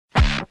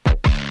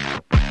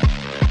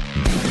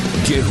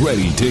Get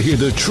ready to hear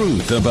the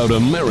truth about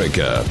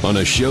America on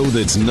a show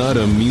that's not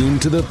immune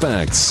to the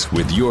facts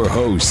with your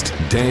host,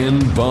 Dan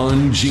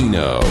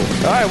Bongino.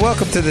 All right,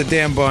 welcome to the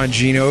Dan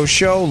Bongino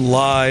Show,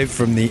 live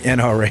from the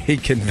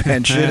NRA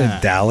convention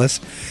in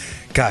Dallas.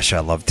 Gosh, I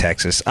love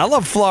Texas. I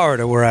love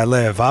Florida where I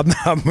live. I'm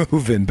not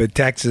moving, but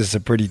Texas is a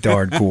pretty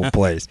darn cool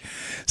place.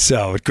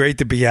 So it's great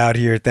to be out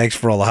here. Thanks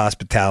for all the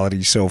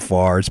hospitality so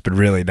far. It's been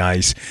really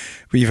nice.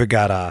 We even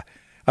got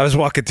I was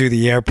walking through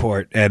the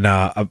airport and,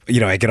 I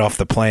get off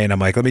the plane. I'm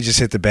like, let me just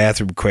hit the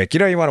bathroom quick. You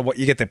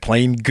get the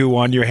plane goo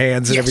on your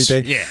hands and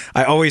everything. Yeah.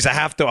 I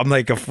have to, I'm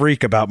like a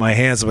freak about my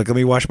hands. I'm like, let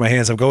me wash my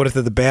hands. I'm going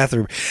into the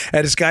bathroom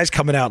and this guy's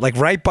coming out like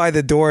right by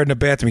the door in the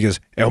bathroom. He goes,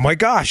 oh my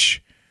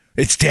gosh.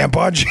 It's Dan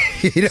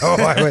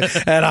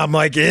Bongino. And I'm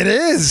like, it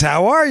is.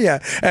 How are you?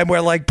 And we're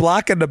like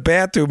blocking the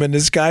bathroom, and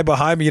this guy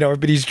behind me,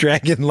 everybody's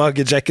dragging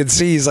luggage. I can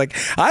see he's like,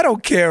 I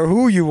don't care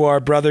who you are,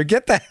 brother.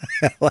 Get the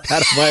hell out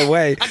of my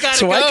way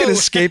so I can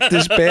escape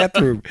this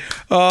bathroom.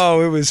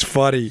 Oh, it was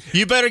funny.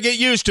 You better get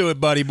used to it,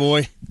 buddy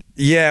boy.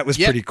 Yeah, it was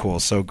pretty cool.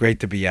 So great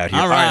to be out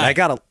here. All right. I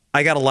got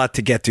a lot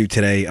to get to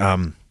today.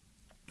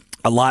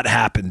 A lot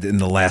happened in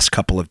the last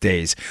couple of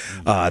days.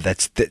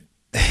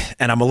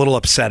 And I'm a little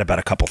upset about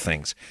a couple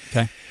things.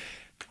 Okay.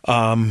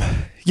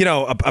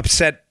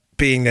 Upset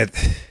meaning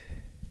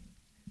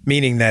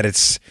that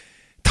it's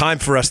time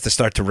for us to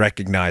start to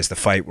recognize the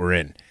fight we're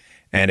in.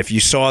 And if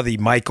you saw the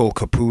Michael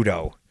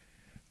Caputo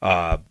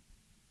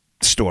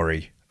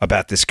story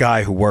about this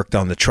guy who worked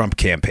on the Trump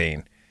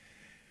campaign,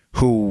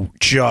 who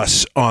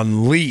just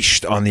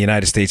unleashed on the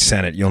United States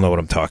Senate, you'll know what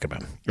I'm talking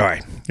about. All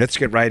right, let's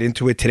get right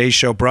into it. Today's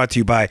show brought to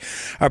you by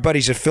our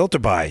buddies at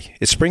FilterBuy.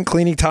 It's spring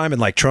cleaning time,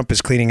 and like Trump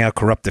is cleaning out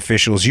corrupt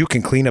officials, you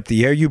can clean up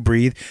the air you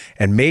breathe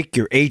and make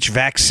your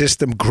HVAC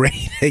system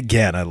great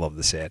again. I love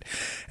this ad.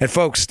 And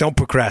folks, don't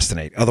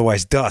procrastinate.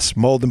 Otherwise, dust,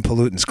 mold, and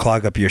pollutants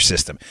clog up your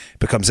system. It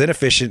becomes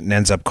inefficient and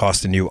ends up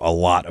costing you a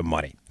lot of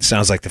money.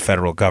 Sounds like the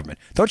federal government.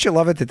 Don't you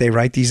love it that they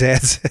write these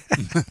ads?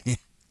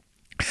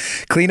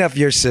 Clean up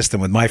your system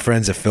with my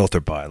friends at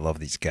FilterBuy. I love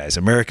these guys.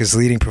 America's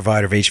leading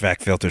provider of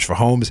HVAC filters for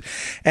homes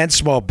and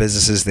small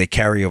businesses. They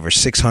carry over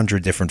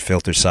 600 different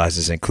filter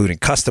sizes, including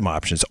custom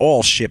options,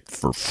 all shipped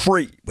for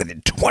free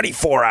within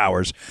 24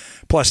 hours.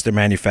 Plus, they're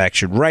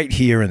manufactured right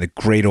here in the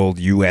great old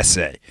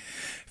USA.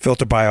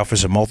 FilterBuy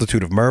offers a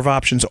multitude of MERV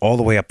options all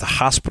the way up to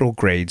hospital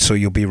grade, so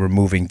you'll be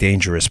removing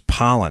dangerous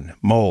pollen,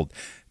 mold,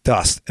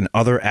 dust, and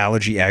other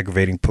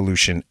allergy-aggravating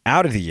pollution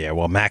out of the air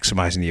while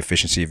maximizing the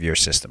efficiency of your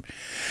system.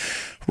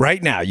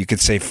 Right now, you can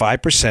save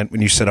 5% when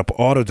you set up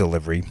auto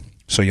delivery,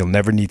 so you'll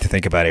never need to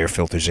think about air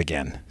filters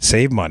again.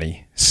 Save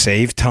money,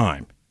 save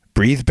time,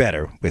 breathe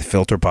better with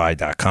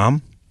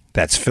FilterBuy.com.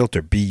 That's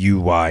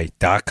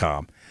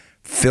FilterBuy.com.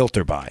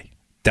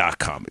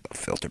 FilterBuy.com. We love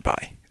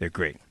FilterBuy. They're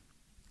great.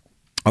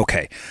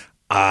 Okay,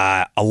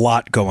 a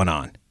lot going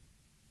on.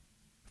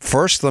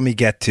 First, let me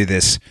get to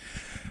this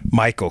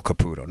Michael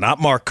Caputo, not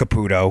Mark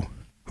Caputo,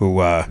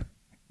 who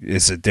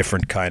is a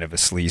different kind of a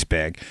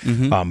sleazebag.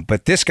 Mm-hmm.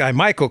 But this guy,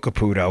 Michael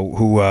Caputo,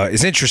 who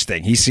is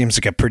interesting. He seems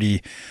like a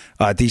pretty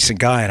decent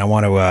guy, and I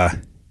want to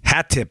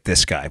hat tip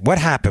this guy. What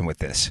happened with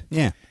this?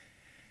 Yeah.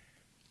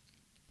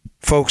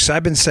 Folks,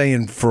 I've been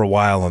saying for a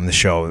while on the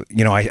show,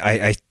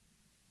 I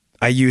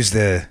use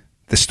the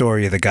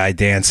story of the guy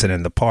dancing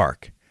in the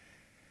park,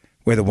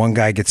 where the one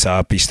guy gets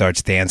up, he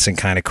starts dancing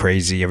kind of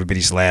crazy,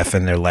 everybody's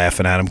laughing, they're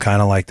laughing at him,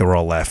 kind of like they're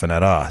all laughing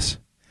at us.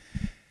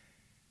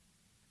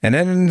 And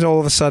then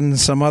all of a sudden,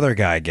 some other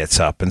guy gets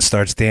up and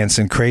starts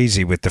dancing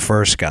crazy with the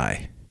first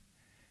guy.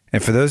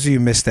 And for those of you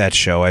who missed that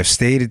show, I've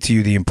stated to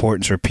you the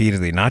importance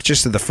repeatedly, not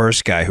just of the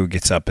first guy who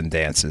gets up and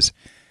dances,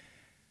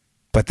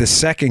 but the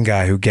second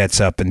guy who gets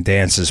up and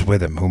dances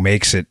with him, who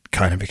makes it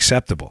kind of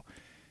acceptable.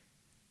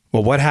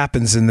 Well, what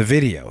happens in the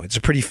video? It's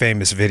a pretty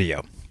famous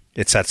video.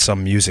 It's at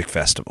some music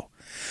festival.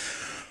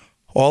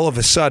 All of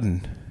a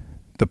sudden,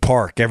 the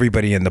park,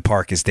 everybody in the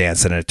park is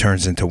dancing, and it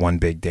turns into one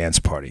big dance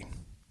party.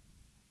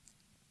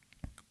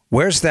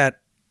 Where's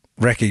that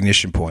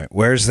recognition point?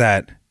 Where's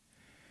that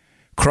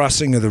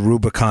crossing of the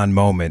Rubicon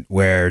moment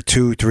where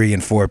 2, 3,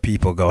 and 4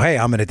 people go, hey,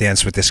 I'm going to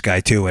dance with this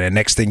guy too. And the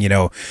next thing you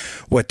know,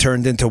 what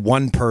turned into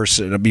one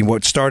person,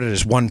 what started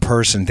as one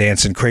person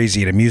dancing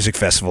crazy at a music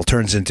festival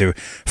turns into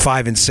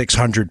 500 and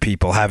 600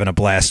 people having a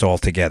blast all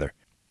together.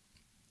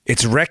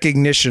 It's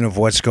recognition of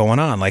what's going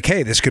on. Like,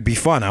 hey, this could be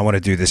fun. I want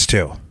to do this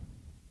too.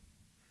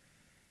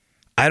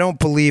 I don't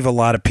believe a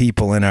lot of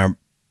people in our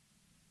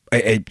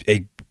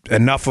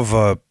enough of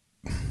a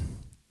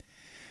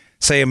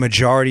say a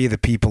majority of the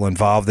people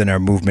involved in our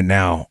movement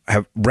now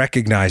have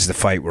recognized the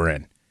fight we're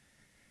in.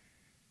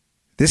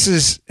 This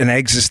is an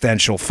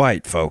existential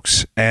fight,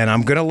 folks, and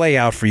I'm going to lay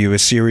out for you a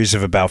series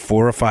of about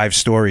 4 or 5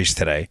 stories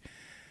today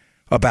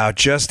about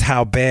just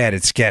how bad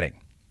it's getting.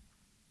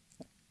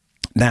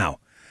 Now,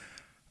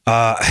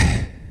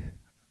 I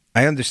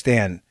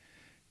understand,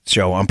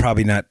 Joe, I'm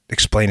probably not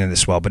explaining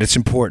this well, but it's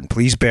important.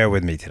 Please bear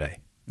with me today.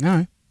 All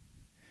right.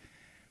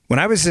 When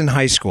I was in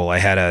high school, I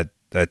had a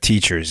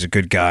teacher. He's a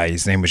good guy.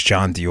 His name was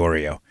John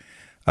Diorio.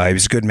 He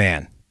was a good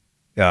man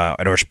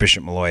at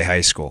Archbishop Malloy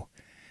High School.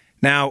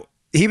 Now,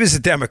 he was a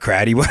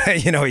Democrat.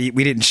 We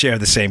didn't share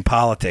the same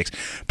politics,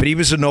 but he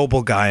was a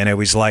noble guy, and I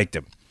always liked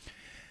him.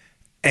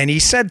 And he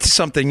said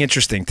something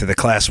interesting to the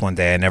class one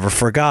day I never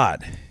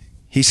forgot.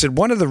 He said,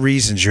 one of the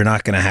reasons you're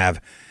not going to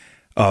have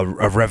a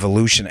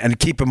revolution, and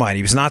keep in mind,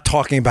 he was not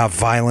talking about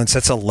violence.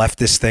 That's a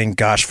leftist thing.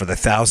 Gosh, for the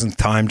 1,000th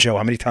time, Joe,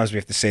 how many times do we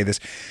have to say this?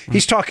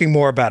 He's talking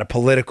more about a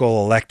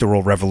political,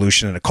 electoral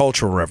revolution and a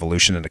cultural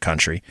revolution in the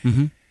country,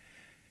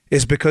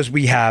 is because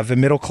we have a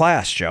middle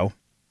class, Joe.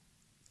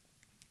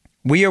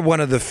 We are one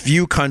of the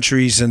few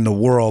countries in the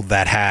world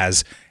that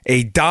has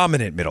a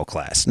dominant middle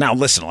class. Now,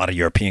 listen, a lot of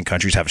European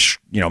countries have,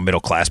 middle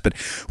class, but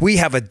we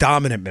have a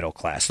dominant middle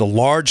class. The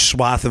large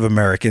swath of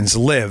Americans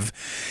live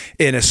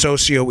in a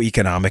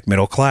socioeconomic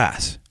middle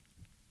class.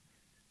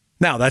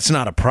 Now, that's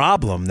not a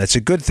problem. That's a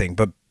good thing.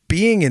 But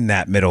being in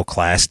that middle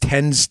class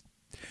tends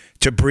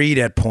to breed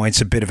at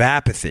points a bit of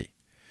apathy,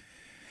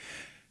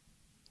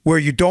 where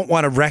you don't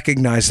want to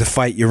recognize the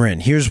fight you're in.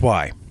 Here's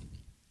why.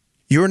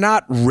 You're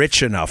not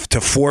rich enough to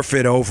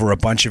forfeit over a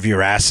bunch of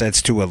your assets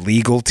to a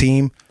legal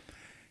team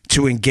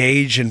to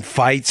engage in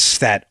fights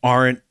that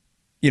aren't,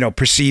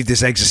 perceived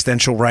as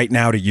existential right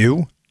now to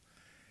you.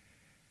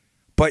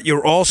 But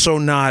you're also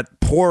not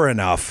poor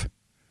enough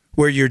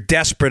where you're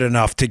desperate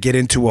enough to get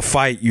into a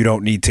fight you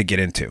don't need to get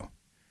into.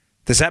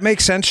 Does that make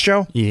sense,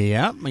 Joe?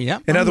 Yeah.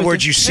 In other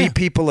words, you see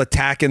people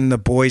attacking the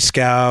Boy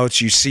Scouts.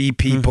 You see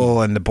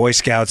people, and the Boy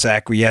Scouts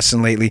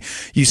acquiescing lately.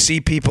 You see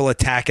people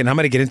attacking. I'm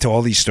going to get into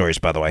all these stories,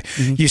 by the way.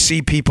 You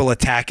see people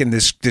attacking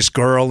this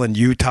girl in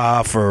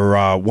Utah for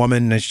a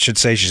woman, I should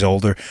say, she's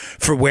older,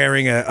 for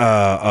wearing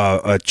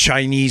a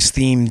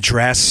Chinese-themed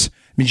dress.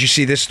 Did you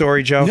see this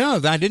story, Joe?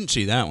 No, I didn't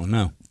see that one,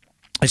 no.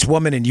 This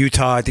woman in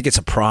Utah, I think it's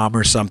a prom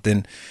or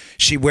something.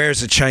 She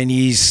wears a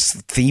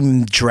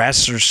Chinese-themed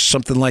dress or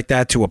something like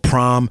that to a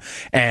prom,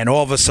 and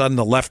all of a sudden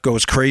the left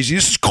goes crazy.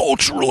 This is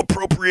cultural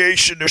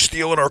appropriation. They're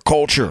stealing our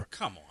culture.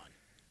 Come on.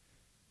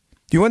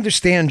 You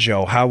understand,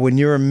 Joe, how when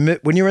you're in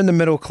the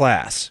middle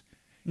class,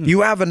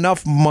 you have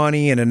enough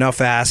money and enough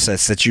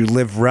assets that you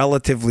live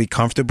relatively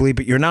comfortably,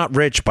 but you're not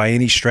rich by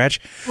any stretch.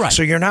 Right.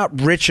 So you're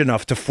not rich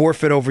enough to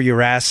forfeit over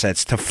your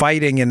assets to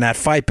fighting in that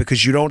fight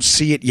because you don't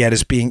see it yet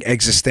as being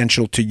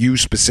existential to you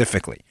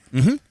specifically.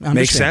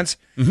 Makes sense?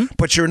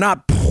 But you're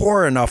not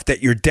poor enough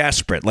that you're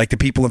desperate, like the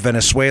people in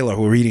Venezuela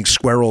who are eating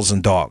squirrels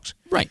and dogs.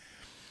 Right.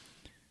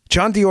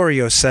 John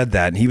DiOrio said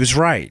that, and he was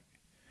right.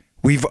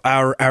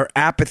 Our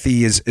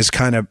apathy is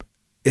kind of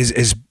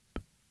it's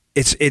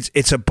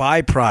a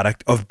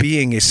byproduct of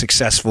being a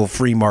successful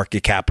free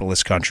market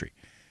capitalist country.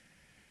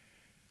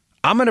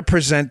 I'm going to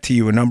present to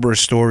you a number of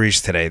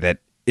stories today that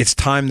it's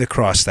time to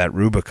cross that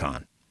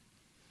Rubicon.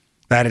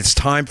 That it's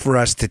time for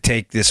us to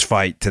take this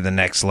fight to the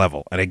next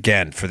level. And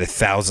again, for the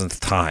 1,000th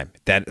time,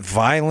 that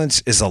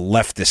violence is a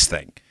leftist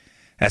thing.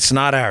 That's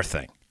not our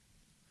thing.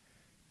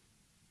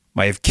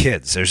 I have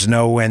kids. There's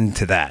no end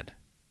to that.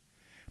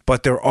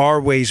 But there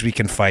are ways we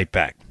can fight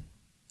back.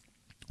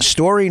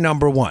 Story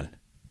number one.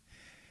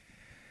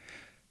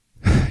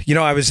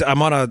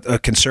 I'm on a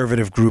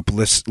conservative group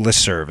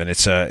listserv, and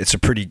it's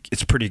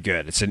pretty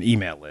good. It's an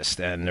email list,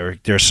 and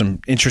there's some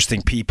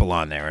interesting people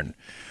on there. And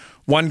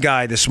one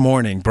guy this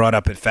morning brought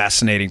up a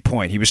fascinating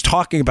point. He was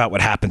talking about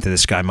what happened to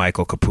this guy,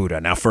 Michael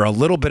Caputo. Now, for a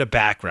little bit of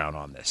background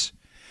on this,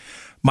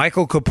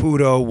 Michael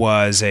Caputo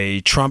was a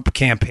Trump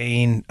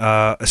campaign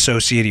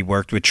associate. He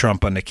worked with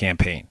Trump on the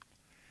campaign.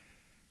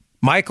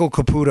 Michael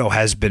Caputo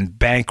has been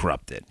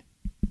bankrupted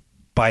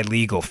by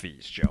legal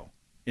fees, Joe,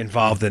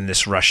 involved in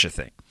this Russia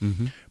thing.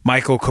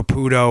 Michael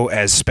Caputo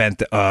has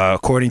spent,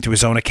 according to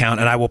his own account,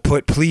 and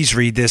please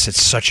read this.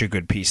 It's such a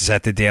good piece. It's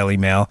at the Daily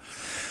Mail.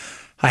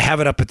 I have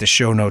it up at the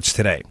show notes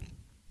today.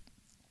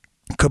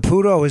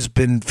 Caputo has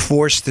been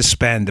forced to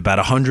spend about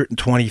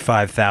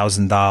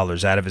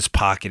 $125,000 out of his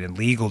pocket in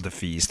legal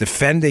fees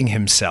defending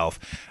himself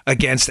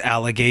against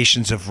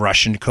allegations of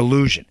Russian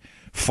collusion.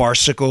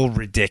 Farcical,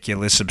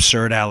 ridiculous,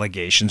 absurd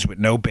allegations with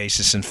no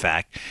basis in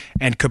fact.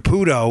 And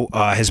Caputo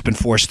has been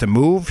forced to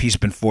move. He's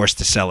been forced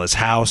to sell his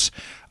house.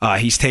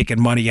 He's taken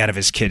money out of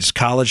his kid's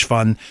college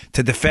fund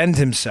to defend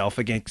himself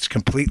against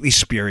completely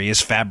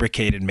spurious,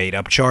 fabricated,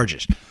 made-up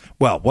charges.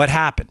 Well, what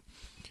happened?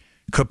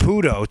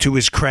 Caputo, to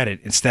his credit,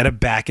 instead of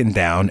backing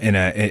down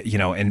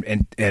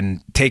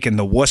and taking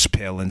the wuss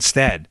pill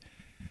instead,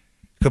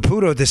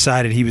 Caputo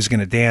decided he was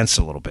going to dance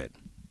a little bit.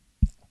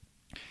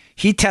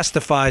 He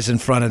testifies in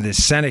front of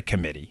this Senate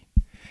committee,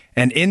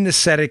 and in the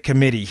Senate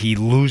committee, he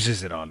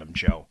loses it on them,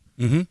 Joe.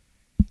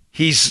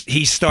 He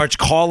starts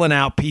calling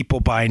out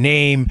people by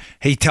name.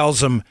 He tells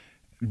them,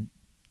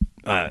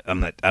 I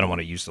don't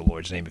want to use the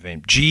Lord's name in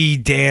vain. Gee,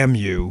 damn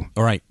you!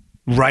 All right.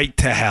 Right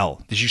to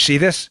hell. Did you see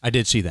this? I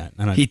did see that.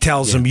 He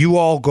tells them, you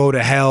all go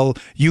to hell.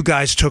 You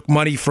guys took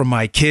money from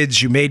my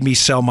kids. You made me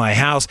sell my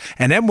house.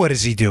 And then what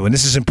does he do? And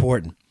this is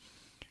important.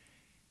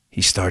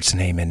 He starts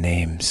naming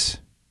names.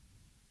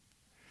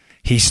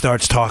 He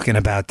starts talking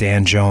about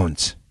Dan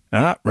Jones.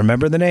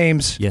 Remember the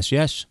names? Yes.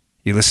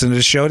 You listened to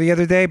the show the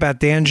other day about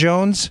Dan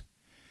Jones?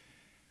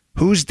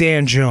 Who's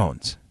Dan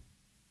Jones?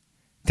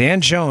 Dan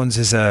Jones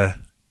is a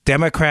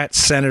Democrat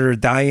Senator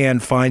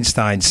Dianne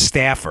Feinstein's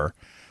staffer,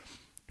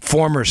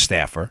 former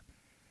staffer,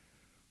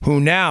 who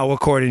now,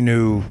 according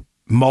to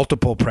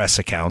multiple press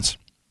accounts,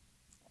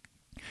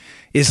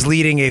 is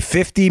leading a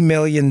 $50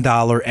 million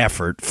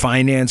effort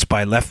financed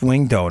by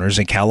left-wing donors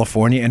in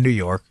California and New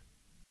York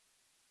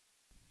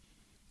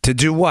to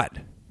do what?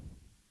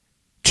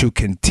 To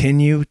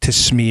continue to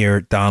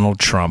smear Donald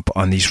Trump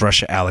on these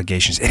Russia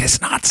allegations. It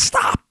has not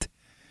stopped.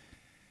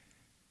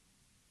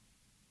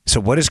 So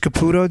what does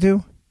Caputo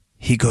do?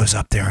 He goes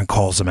up there and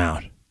calls him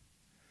out.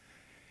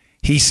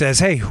 He says,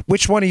 hey,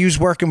 which one of you is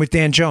working with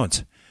Dan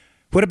Jones?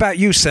 What about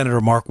you,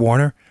 Senator Mark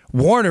Warner?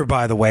 Warner,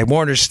 by the way,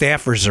 Warner's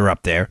staffers are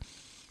up there.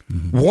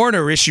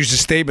 Warner issues a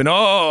statement,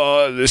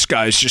 oh, this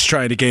guy's just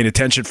trying to gain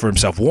attention for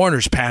himself.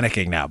 Warner's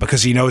panicking now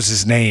because he knows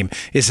his name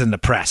is in the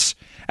press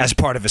as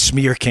part of a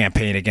smear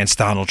campaign against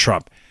Donald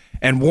Trump.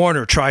 And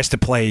Warner tries to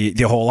play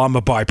the whole, I'm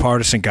a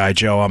bipartisan guy,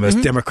 Joe. I'm a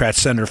Democrat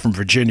senator from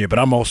Virginia, but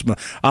I'm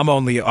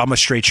a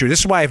straight shooter. This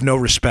is why I have no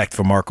respect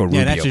for Marco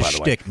Rubio, that's a by the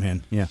shtick, way.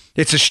 man. Yeah.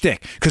 It's a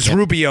shtick because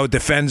Rubio's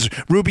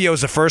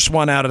the first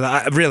one out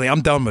of really,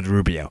 I'm done with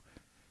Rubio.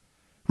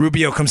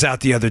 Rubio comes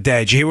out the other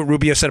day. Did you hear what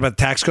Rubio said about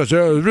the tax codes?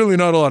 There's really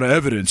not a lot of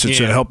evidence. It's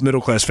to help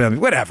middle-class families.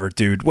 Whatever,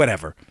 dude.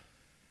 Whatever.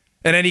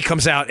 And then he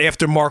comes out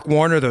after Mark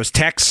Warner, those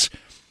texts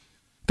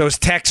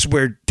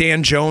where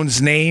Dan Jones'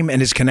 name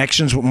and his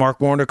connections with Mark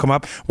Warner come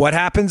up. What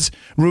happens?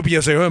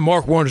 Rubio's like, oh,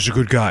 Mark Warner's a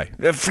good guy.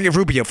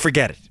 Rubio,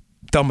 forget it.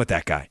 Done with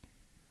that guy.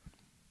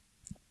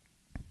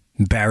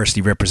 Embarrassed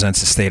he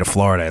represents the state of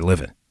Florida I live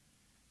in.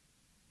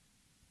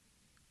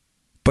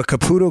 But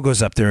Caputo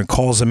goes up there and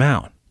calls him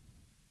out.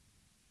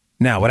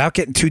 Now, without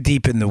getting too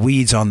deep in the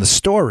weeds on the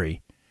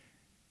story,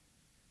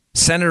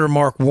 Senator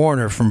Mark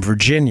Warner from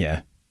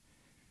Virginia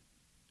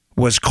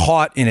was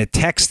caught in a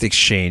text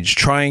exchange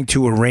trying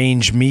to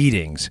arrange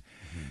meetings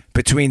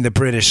between the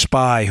British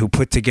spy who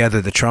put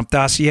together the Trump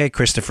dossier,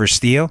 Christopher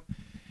Steele.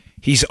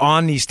 He's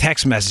on these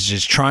text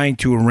messages trying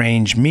to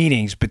arrange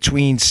meetings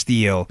between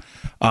Steele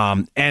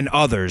and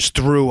others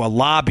through a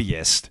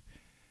lobbyist,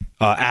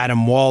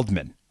 Adam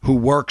Waldman, who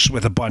works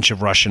with a bunch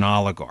of Russian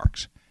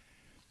oligarchs.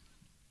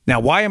 Now,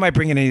 why am I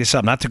bringing any of this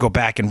up? Not to go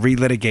back and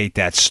relitigate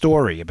that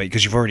story, but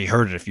because you've already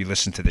heard it if you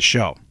listen to the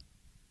show.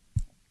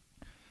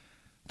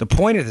 The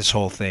point of this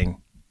whole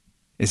thing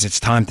is it's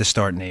time to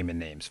start naming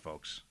names,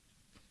 folks.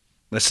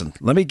 Listen,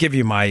 let me give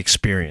you my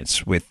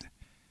experience with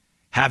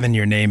having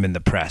your name in the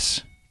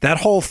press. That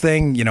whole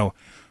thing,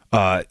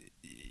 all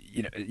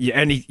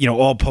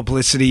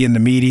publicity in the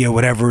media,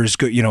 whatever is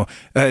good,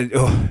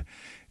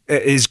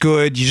 is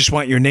good. You just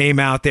want your name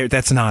out there.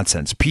 That's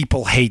nonsense.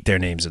 People hate their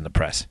names in the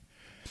press.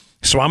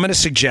 So I'm going to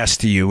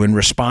suggest to you in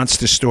response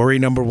to story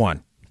number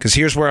one, because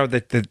here's where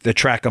the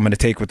track I'm going to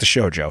take with the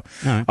show, Joe.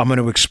 Right. I'm going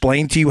to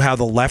explain to you how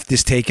the left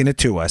is taking it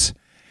to us,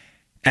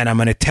 and I'm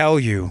going to tell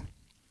you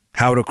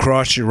how to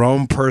cross your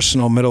own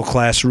personal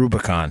middle-class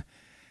Rubicon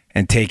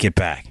and take it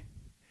back.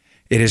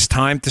 It is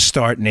time to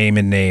start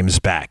naming names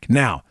back.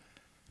 Now,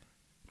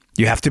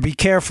 you have to be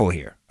careful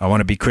here. I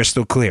want to be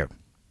crystal clear.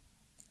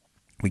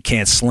 We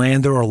can't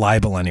slander or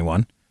libel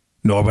anyone,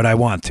 nor would I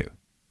want to.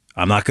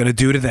 I'm not going to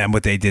do to them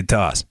what they did to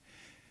us.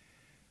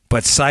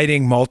 But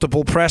citing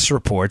multiple press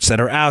reports that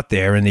are out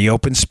there in the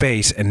open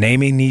space and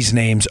naming these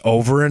names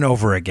over and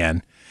over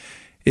again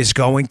is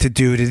going to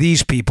do to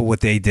these people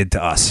what they did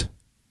to us.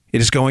 It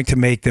is going to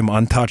make them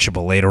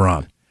untouchable later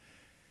on.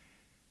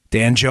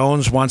 Dan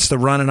Jones wants to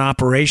run an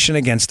operation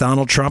against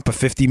Donald Trump, a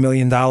 $50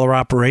 million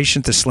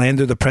operation to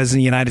slander the President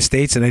of the United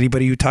States and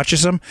anybody who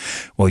touches him.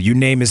 Well, you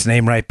name his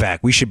name right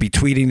back. We should be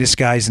tweeting this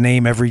guy's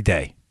name every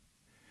day.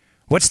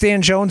 What's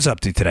Dan Jones up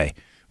to today?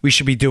 We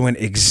should be doing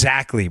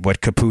exactly what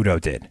Caputo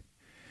did.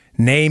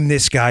 Name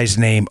this guy's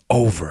name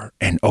over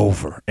and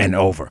over and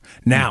over.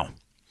 Now,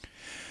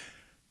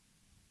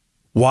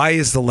 why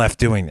is the left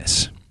doing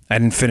this? I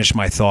didn't finish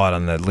my thought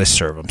on the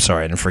listserv. I'm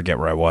sorry. I didn't forget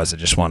where I was. I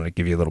just wanted to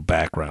give you a little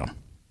background.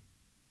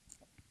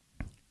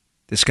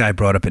 This guy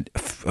brought up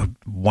a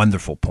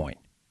wonderful point.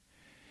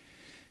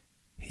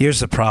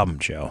 Here's the problem,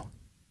 Joe.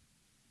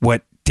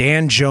 What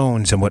Dan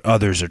Jones and what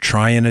others are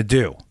trying to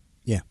do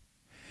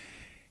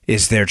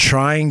is they're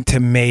trying to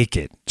make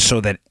it so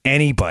that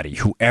anybody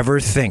who ever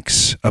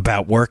thinks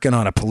about working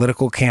on a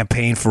political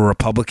campaign for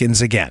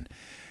Republicans again,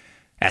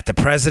 at the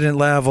president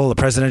level, the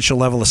presidential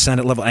level, the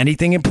Senate level,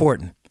 anything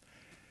important,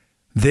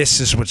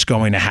 this is what's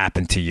going to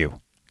happen to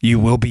you. You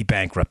will be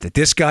bankrupted.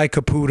 This guy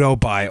Caputo,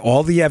 by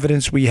all the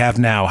evidence we have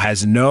now,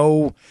 has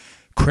no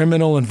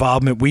criminal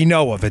involvement we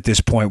know of at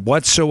this point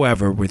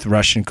whatsoever with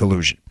Russian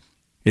collusion.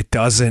 It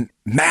doesn't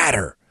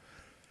matter.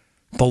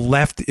 The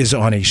left is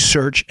on a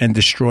search and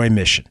destroy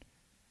mission.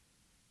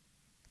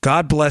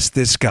 God bless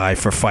this guy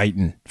for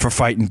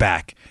fighting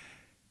back.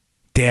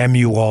 Damn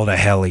you all to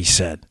hell, he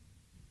said.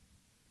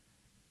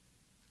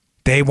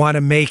 They want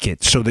to make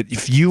it so that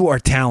if you are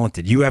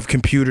talented, you have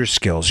computer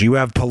skills, you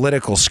have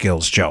political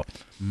skills, Joe,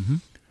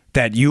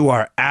 that you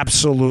are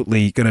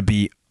absolutely going to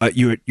be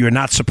you're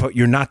not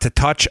to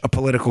touch a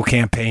political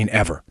campaign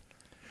ever.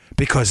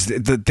 Because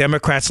the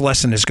Democrats'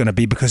 lesson is going to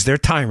be, because they're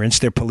tyrants,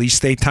 they're police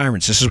state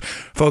tyrants. This is,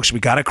 folks, we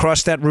got to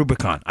cross that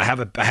Rubicon. I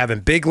have in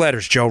big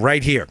letters, Joe,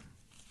 right here.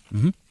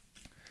 Mm-hmm.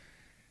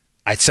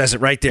 It says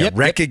it right there. Yep,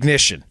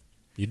 Recognition. Yep.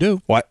 You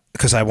do. What?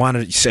 Because I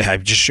wanted to say, I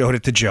just showed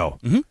it to Joe.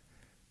 Mm-hmm.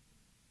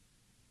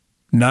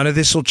 None of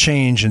this will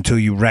change until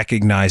you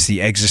recognize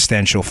the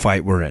existential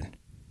fight we're in.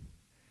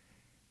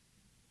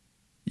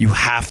 You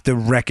have to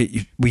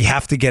we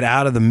have to get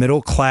out of the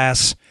middle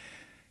class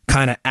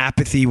kind of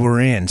apathy we're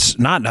in.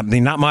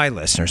 Not my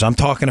listeners. I'm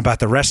talking about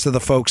the rest of the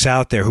folks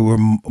out there who are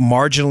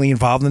marginally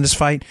involved in this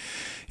fight.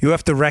 You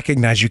have to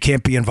recognize you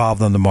can't be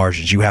involved on the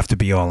margins. You have to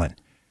be all in.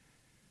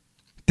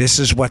 This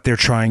is what they're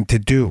trying to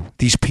do.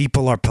 These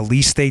people are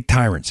police state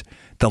tyrants.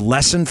 The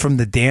lesson from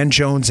the Dan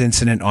Jones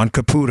incident on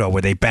Caputo,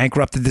 where they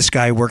bankrupted this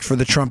guy who worked for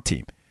the Trump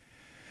team,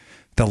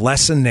 the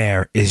lesson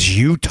there is,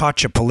 you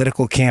touch a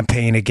political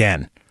campaign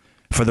again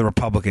for the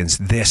Republicans,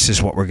 this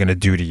is what we're going to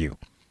do to you.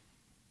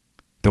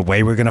 The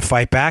way we're going to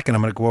fight back, and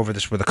I'm going to go over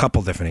this with a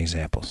couple different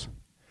examples.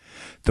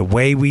 The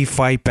way we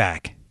fight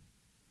back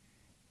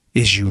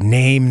is you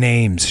name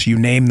names. You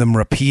name them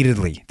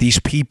repeatedly. These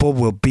people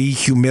will be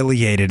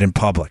humiliated in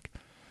public.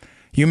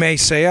 You may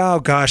say, oh,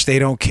 gosh, they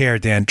don't care,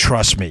 Dan.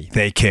 Trust me,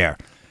 they care.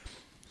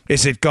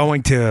 Is it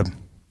going to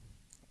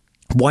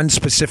one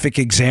specific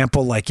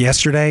example like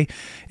yesterday?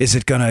 Is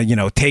it going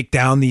to, take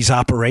down these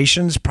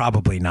operations?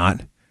 Probably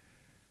not.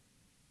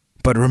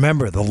 But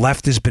remember, the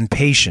left has been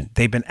patient.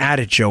 They've been at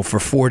it, Joe, for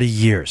 40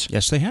 years.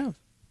 Yes, they have.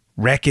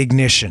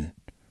 Recognition.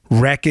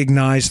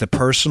 Recognize the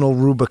personal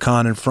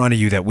Rubicon in front of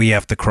you that we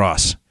have to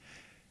cross.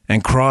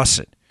 And cross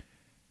it.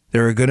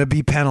 There are going to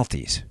be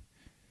penalties.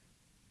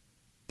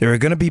 There are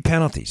going to be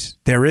penalties.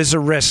 There is a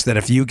risk that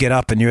if you get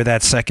up and you're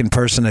that second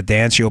person to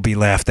dance, you'll be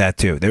laughed at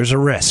too. There's a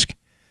risk.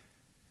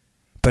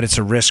 But it's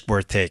a risk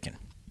worth taking.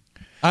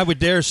 I would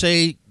dare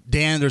say,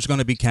 Dan, there's going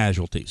to be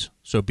casualties.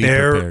 So be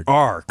there prepared. There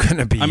are going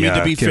to be. I mean,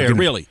 to be fair,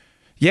 really.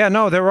 Yeah,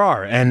 no, there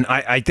are. And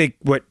I think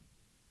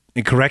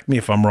and correct me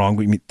if I'm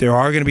wrong, there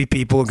are going to be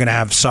people who are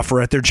going to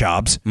suffer at their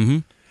jobs. Mm-hmm.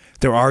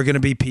 There are going to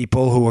be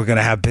people who are going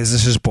to have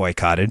businesses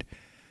boycotted.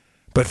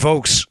 But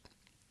folks,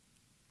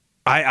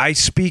 I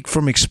speak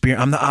from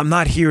experience. I'm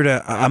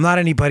not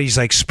anybody's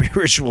like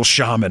spiritual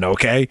shaman,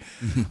 okay?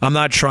 Mm-hmm. I'm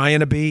not trying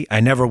to be. I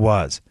never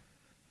was.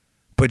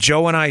 But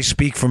Joe and I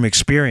speak from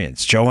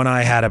experience. Joe and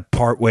I had to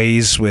part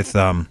ways with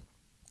a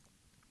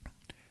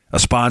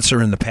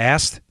sponsor in the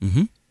past.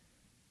 Mm-hmm.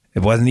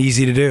 It wasn't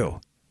easy to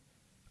do.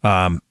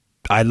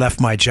 I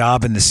left my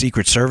job in the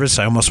Secret Service.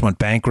 I almost went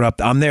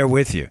bankrupt. I'm there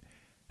with you.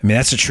 I mean,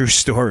 that's a true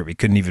story. We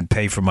couldn't even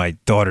pay for my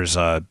daughter's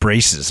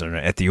braces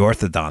at the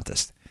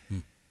orthodontist.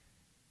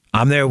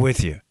 I'm there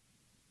with you.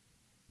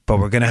 But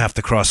we're going to have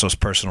to cross those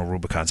personal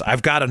Rubicons.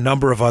 I've got a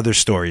number of other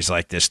stories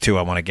like this, too,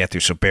 I want to get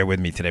through, so bear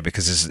with me today,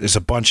 because there's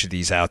a bunch of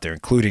these out there,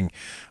 including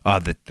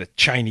the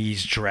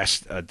Chinese dress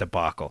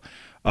debacle.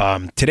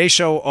 Today's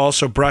show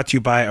also brought to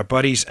you by our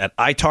buddies at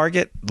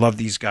iTarget. Love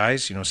these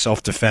guys.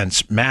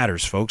 Self-defense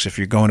matters, folks. If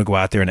you're going to go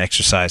out there and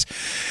exercise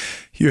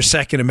your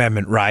Second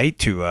Amendment right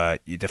to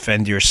you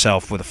defend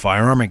yourself with a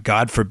firearm, and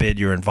God forbid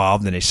you're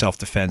involved in a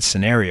self-defense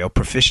scenario,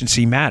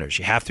 proficiency matters.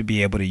 You have to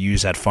be able to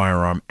use that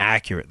firearm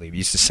accurately. We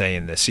used to say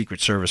in the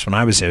Secret Service when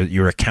I was there,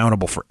 you're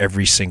accountable for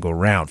every single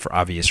round for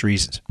obvious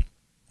reasons.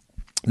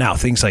 Now,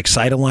 things like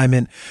sight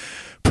alignment,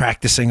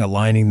 practicing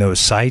aligning those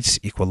sights,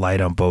 equal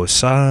light on both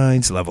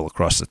sides, level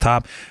across the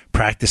top,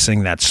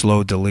 practicing that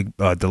slow,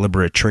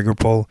 deliberate trigger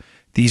pull.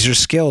 These are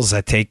skills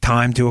that take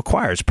time to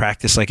acquire. It's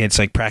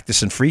like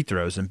practicing free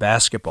throws in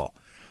basketball.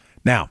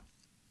 Now,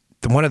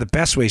 one of the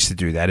best ways to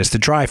do that is to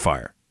dry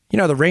fire.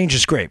 The range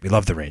is great. We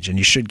love the range, and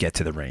you should get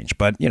to the range.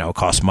 But, it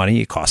costs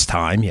money. It costs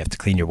time. You have to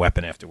clean your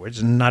weapon afterwards.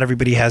 And not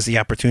everybody has the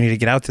opportunity to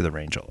get out to the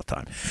range all the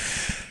time.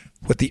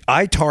 What the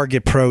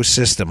iTarget Pro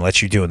system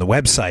lets you do, and the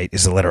website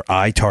is the letter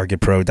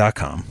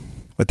itargetpro.com.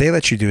 What they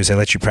let you do is they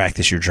let you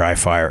practice your dry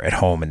fire at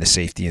home in the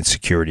safety and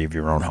security of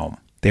your own home.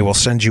 They will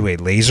send you a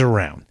laser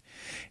round.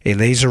 A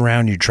laser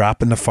round you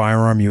drop in the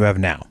firearm you have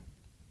now.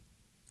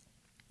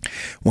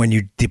 When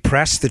you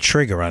depress the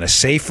trigger on a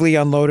safely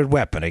unloaded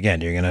weapon, again,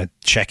 you're going to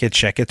check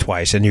it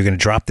twice, and you're going to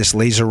drop this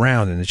laser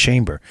round in the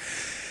chamber.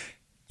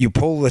 You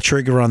pull the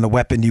trigger on the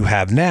weapon you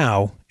have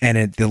now,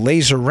 and the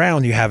laser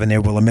round you have in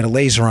there will emit a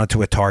laser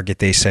onto a target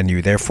they send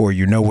you. Therefore,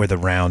 you know where the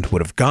round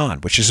would have gone,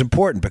 which is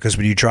important because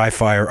when you dry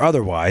fire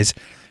otherwise,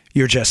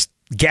 you're just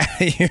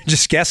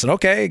guessing.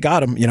 Okay,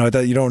 got him.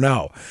 You don't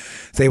know.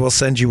 They will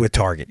send you a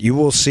target. You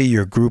will see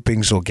your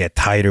groupings will get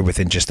tighter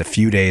within just a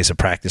few days of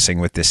practicing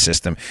with this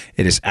system.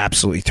 It is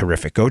absolutely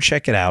terrific. Go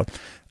check it out.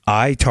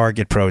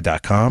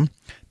 itargetpro.com.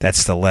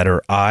 That's the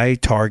letter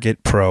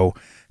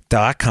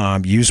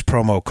itargetpro.com. Use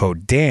promo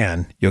code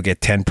Dan. You'll get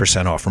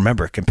 10% off.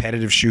 Remember,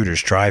 competitive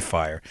shooters dry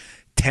fire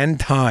 10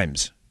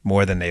 times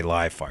more than they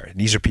live fire. And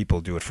these are people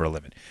who do it for a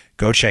living.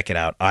 Go check it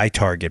out.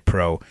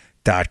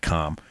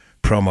 itargetpro.com.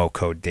 Promo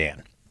code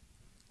Dan.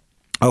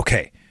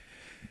 Okay,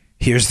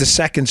 here's the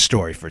second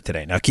story for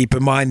today. Now, keep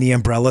in mind the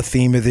umbrella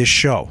theme of this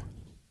show.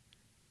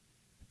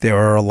 There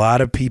are a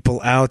lot of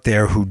people out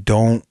there who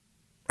don't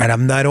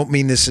and I don't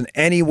mean this in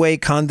any way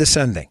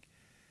condescending,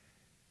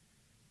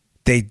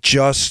 they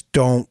just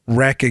don't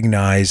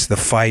recognize the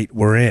fight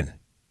we're in.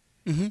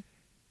 Mm-hmm.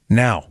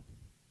 Now,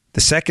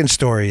 the second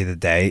story of the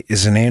day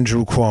is an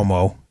Andrew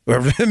Cuomo.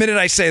 The minute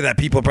I say that,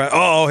 people are probably,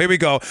 oh, here we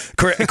go.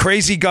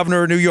 Crazy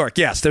governor of New York.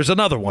 Yes, there's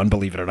another one,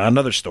 believe it or not,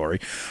 another story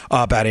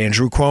about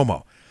Andrew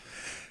Cuomo.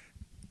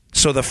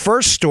 So the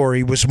first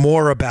story was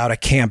more about a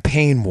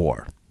campaign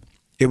war.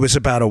 It was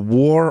about a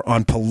war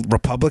on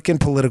Republican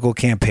political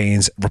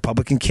campaigns,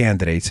 Republican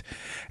candidates,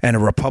 and a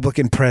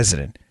Republican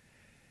president.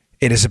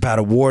 It is about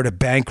a war to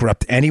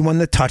bankrupt anyone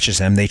that touches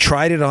them. They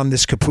tried it on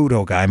this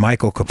Caputo guy,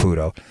 Michael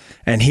Caputo,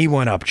 and he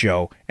went up,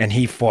 Joe, and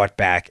he fought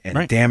back, and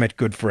right. Damn it,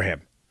 good for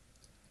him.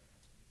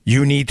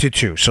 You need to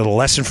too. So the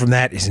lesson from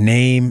that is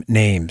name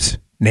names.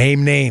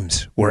 Name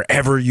names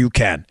wherever you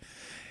can.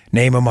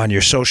 Name them on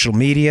your social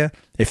media.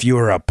 If you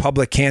are a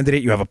public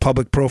candidate, you have a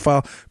public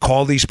profile,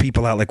 call these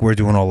people out like we're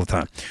doing all the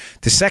time.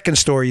 The second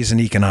story is an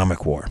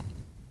economic war.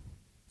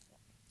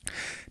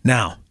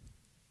 Now,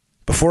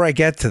 before I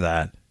get to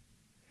that,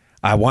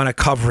 I want to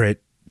cover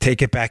it,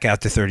 take it back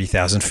out to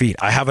 30,000 feet.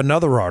 I have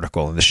another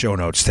article in the show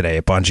notes today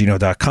at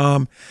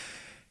Bongino.com.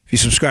 If you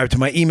subscribe to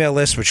my email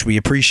list, which we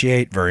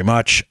appreciate very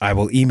much, I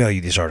will email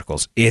you these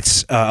articles.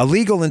 It's a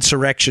legal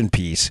insurrection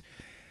piece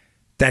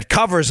that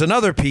covers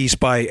another piece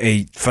by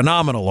a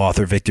phenomenal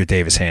author, Victor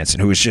Davis Hanson,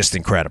 who is just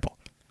incredible.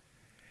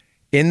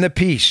 In the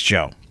piece,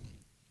 Joe,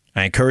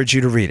 I encourage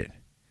you to read it.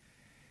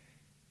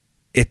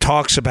 It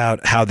talks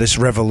about how this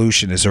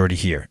revolution is already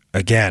here.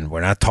 Again,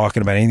 we're not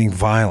talking about anything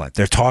violent.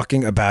 They're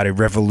talking about a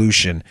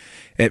revolution.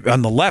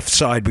 On the left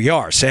side, we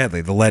are. Sadly,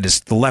 the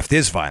left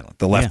is violent.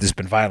 The left has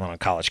been violent on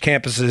college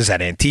campuses, at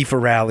Antifa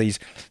rallies.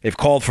 They've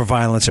called for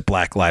violence at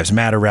Black Lives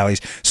Matter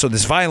rallies. So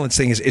this violence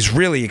thing is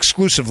really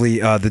exclusively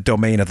the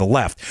domain of the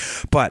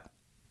left. But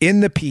in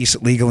the piece,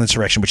 Legal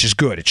Insurrection, which is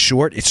good. It's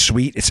short, it's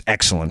sweet, it's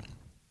excellent.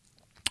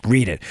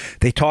 Read it.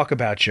 They talk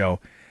about, Joe,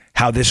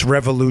 how this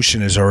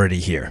revolution is already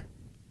here.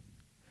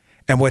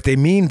 And what they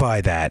mean by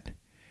that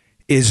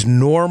is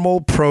normal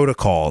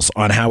protocols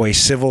on how a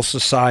civil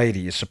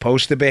society is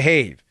supposed to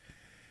behave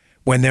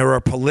when there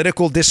are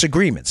political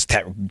disagreements,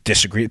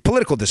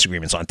 political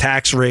disagreements on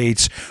tax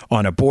rates,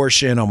 on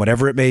abortion, on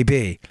whatever it may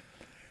be.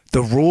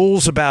 The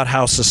rules about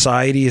how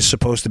society is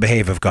supposed to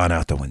behave have gone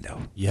out the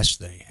window. Yes,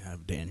 they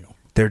have, Daniel.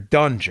 They're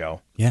done,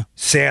 Joe. Yeah.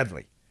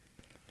 Sadly.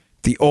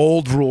 The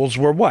old rules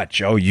were what,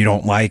 Joe? You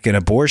don't like an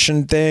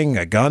abortion thing,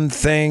 a gun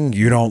thing.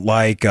 You don't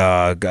like,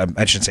 I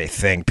shouldn't say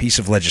thing, piece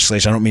of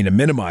legislation. I don't mean to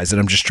minimize it.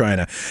 I'm just trying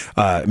to,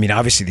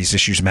 obviously these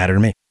issues matter to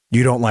me.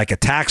 You don't like a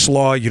tax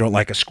law. You don't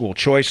like a school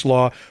choice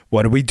law.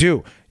 What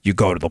do? You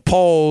go to the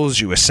polls.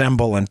 You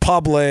assemble in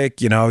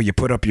public. You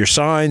put up your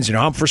signs.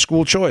 I'm for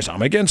school choice.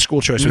 I'm against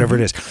school choice, whatever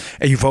it is.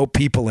 And you vote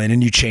people in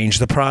and you change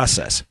the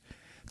process.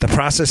 The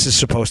process is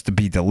supposed to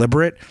be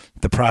deliberate.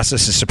 The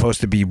process is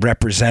supposed to be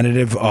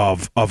representative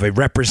of a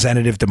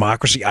representative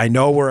democracy. I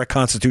know we're a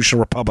constitutional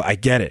republic. I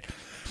get it.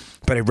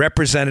 But a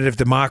representative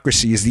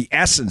democracy is the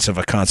essence of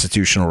a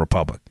constitutional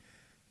republic.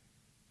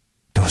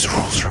 Those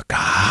rules are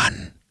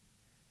gone.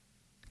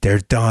 They're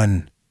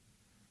done.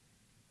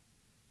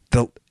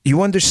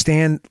 You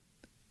understand,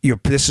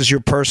 this is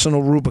your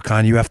personal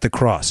Rubicon you have to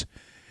cross.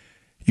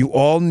 You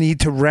all need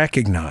to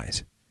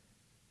recognize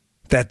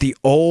that the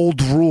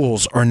old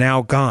rules are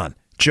now gone.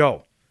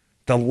 Joe,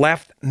 the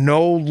left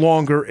no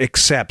longer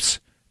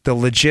accepts the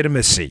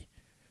legitimacy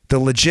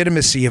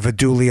of a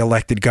duly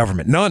elected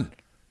government. None.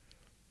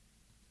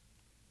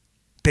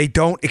 They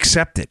don't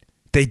accept it.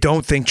 They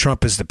don't think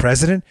Trump is the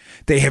president.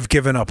 They have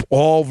given up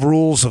all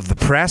rules of the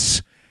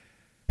press,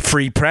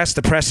 free press.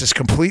 The press is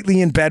completely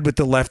in bed with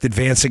the left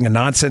advancing a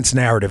nonsense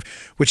narrative,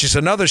 which is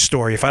another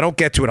story. If I don't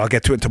get to it, I'll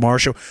get to it in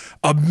tomorrow's show.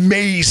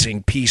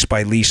 Amazing piece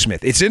by Lee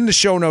Smith. It's in the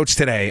show notes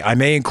today. I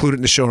may include it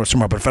in the show notes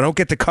tomorrow, but if I don't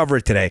get to cover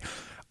it today,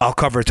 I'll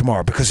cover it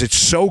tomorrow because it's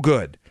so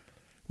good.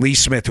 Lee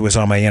Smith, who was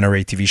on my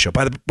NRA TV show.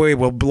 By the way,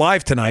 we're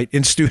live tonight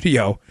in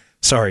studio.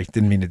 Sorry,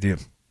 didn't mean to do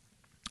it.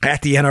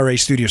 At the NRA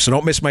studio, so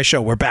don't miss my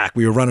show. We're back.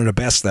 We were running a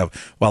best of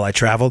while I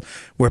traveled.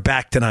 We're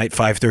back tonight,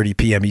 5:30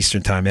 p.m.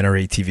 Eastern Time,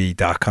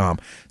 NRATV.com.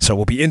 So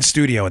we'll be in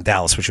studio in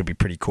Dallas, which will be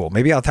pretty cool.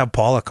 Maybe I'll have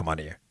Paula come on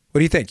here. What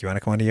do you think? You want to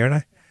come on here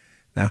tonight?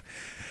 No?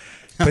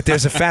 But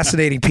there's a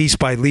fascinating piece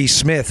by Lee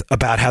Smith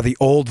about how the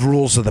old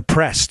rules of the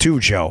press,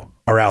 too, Joe,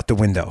 are out the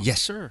window. Yes,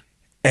 sir.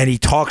 And he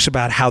talks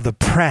about how the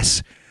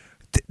press,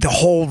 the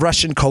whole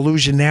Russian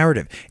collusion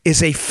narrative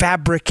is a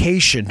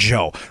fabrication,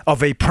 Joe,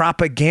 of a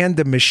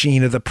propaganda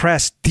machine of the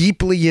press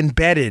deeply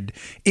embedded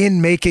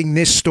in making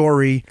this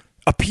story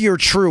appear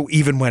true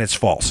even when it's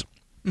false.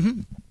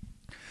 Mm-hmm.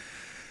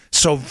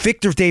 So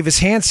Victor Davis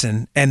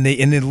Hanson and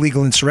in the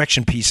legal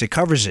insurrection piece, it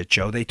covers it,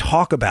 Joe. They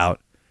talk about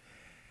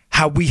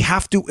how we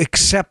have to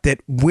accept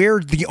that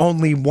we're the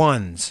only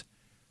ones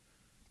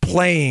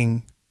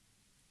playing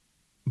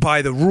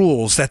by the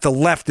rules that the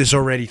left is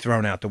already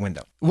thrown out the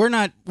window. We're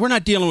not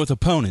dealing with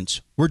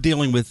opponents. We're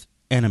dealing with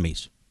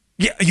enemies.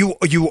 Yeah,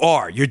 you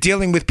are. You're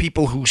dealing with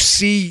people who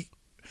see.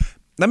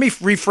 Let me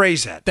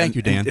rephrase that. Thank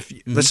you, Dan.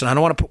 Listen, I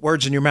don't want to put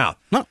words in your mouth.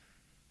 No.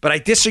 But I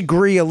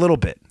disagree a little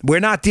bit. We're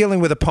not dealing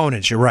with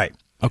opponents. You're right.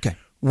 Okay.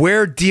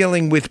 We're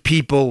dealing with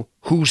people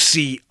who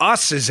see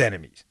us as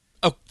enemies.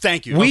 Oh,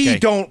 thank you. We okay.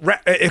 don't,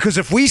 because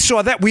if we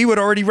saw that, we would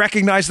already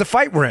recognize the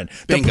fight we're in.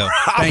 Bingo. The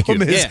Thank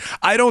problem you. is,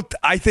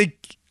 Yeah.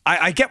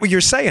 I get what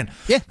you're saying,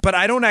 Yeah. but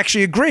I don't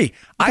actually agree.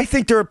 I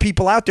think there are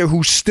people out there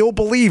who still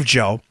believe,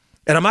 Joe,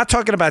 and I'm not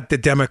talking about the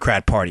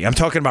Democrat Party. I'm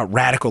talking about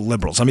radical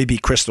liberals. Let me be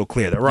crystal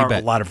clear. There are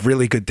a lot of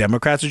really good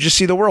Democrats who just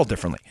see the world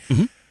differently.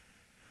 Mm-hmm.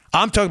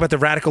 I'm talking about the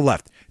radical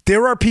left.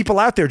 There are people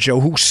out there, Joe,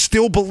 who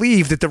still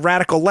believe that the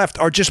radical left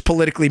are just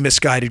politically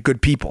misguided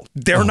good people.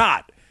 They're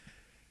not.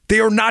 They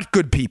are not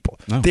good people.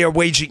 No. They are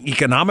waging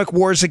economic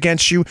wars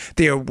against you.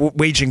 They are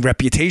waging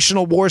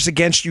reputational wars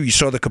against you. You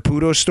saw the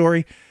Caputo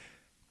story.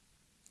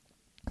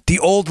 The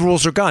old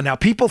rules are gone. Now,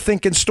 people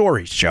think in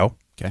stories, Joe.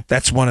 Okay.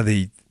 That's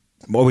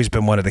always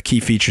been one of the key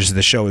features of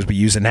the show is we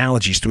use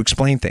analogies to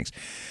explain things.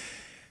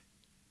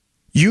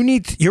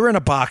 You're in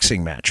a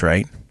boxing match,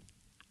 right?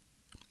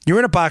 You're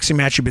in a boxing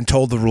match. You've been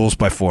told the rules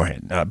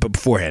beforehand.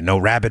 No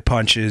rabbit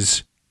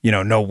punches.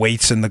 No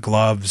weights in the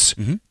gloves.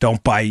 Mm-hmm.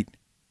 Don't bite.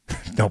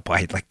 Don't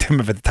bite. Like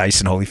remember the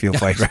Tyson Holyfield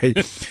fight,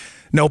 right?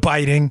 No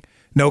biting.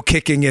 No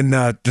kicking in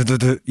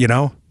the.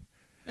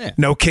 Yeah.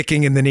 No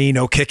kicking in the knee.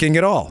 No kicking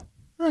at all.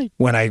 Right.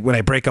 When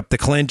I break up the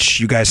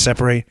clinch, you guys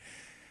separate.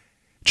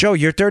 Joe,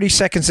 you're 30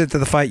 seconds into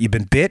the fight. You've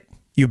been bit.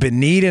 You've been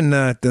kneed in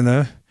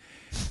the.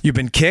 You've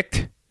been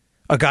kicked.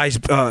 A guy's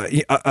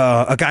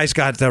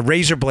got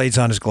razor blades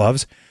on his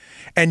gloves,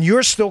 and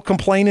you're still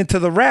complaining to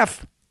the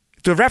ref.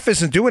 The ref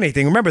isn't doing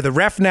anything. Remember, the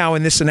ref now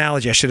in this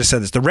analogy, I should have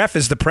said this. The ref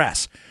is the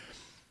press.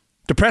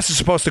 The press is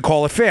supposed to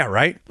call it fair,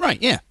 right?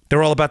 Right. Yeah.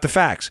 They're all about the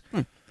facts.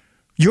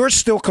 You're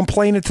still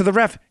complaining to the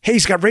ref. Hey,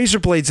 he's got razor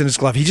blades in his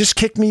glove. He just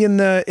kicked me in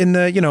the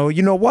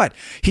you know what?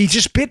 He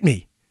just bit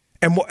me,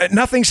 and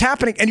nothing's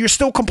happening, and you're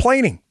still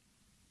complaining.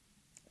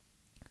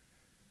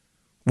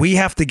 We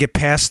have to get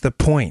past the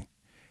point,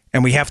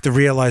 and we have to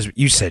realize what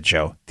you said,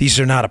 Joe. These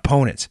are not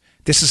opponents.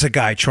 This is a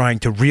guy trying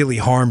to really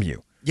harm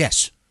you.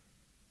 Yes.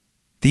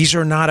 These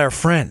are not our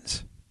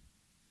friends.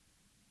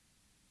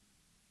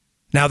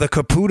 Now, the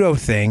Caputo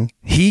thing,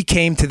 he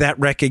came to that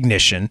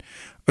recognition,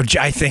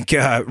 I think,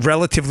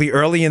 relatively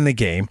early in the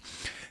game,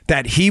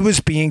 that he was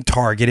being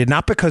targeted,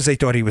 not because they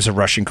thought he was a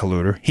Russian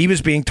colluder. He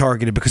was being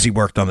targeted because he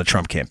worked on the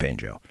Trump campaign,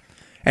 Joe.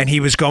 And he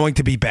was going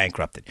to be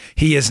bankrupted.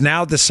 He has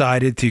now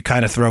decided to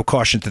kind of throw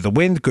caution to the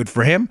wind. Good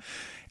for him.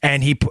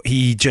 And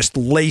he just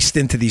laced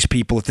into these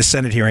people at the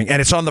Senate hearing.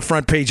 And it's on the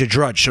front page of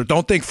Drudge. So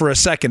don't think for a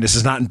second this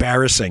is not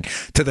embarrassing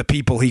to the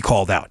people he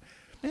called out.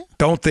 Yeah.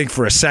 Don't think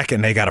for a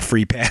second they got a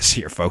free pass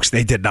here, folks.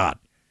 They did not.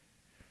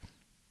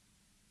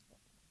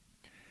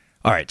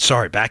 All right,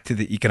 sorry, back to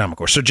the economic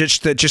war. So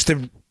just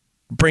to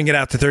bring it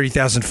out to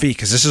 30,000 feet,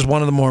 because this is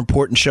one of the more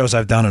important shows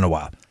I've done in a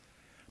while.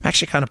 I'm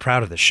actually kind of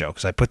proud of this show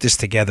because I put this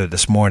together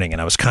this morning,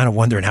 and I was kind of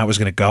wondering how it was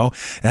going to go.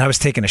 And I was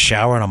taking a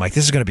shower, and I'm like,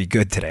 this is going to be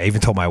good today. I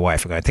even told my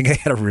wife, I think I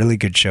had a really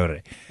good show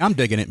today. I'm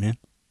digging it, man.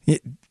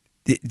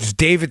 It's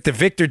the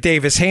Victor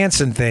Davis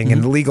Hanson thing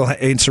and the legal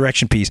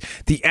insurrection piece.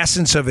 The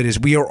essence of it is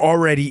we are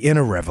already in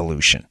a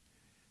revolution.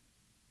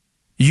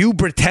 You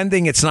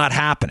pretending it's not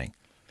happening.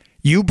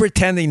 You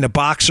pretending the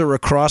boxer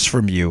across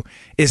from you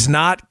is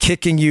not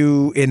kicking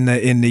you in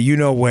the you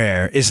know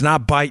where, is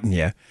not biting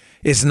you,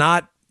 is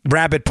not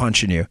rabbit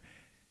punching you.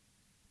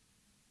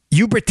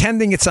 You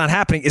pretending it's not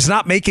happening is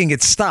not making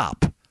it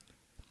stop.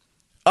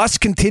 Us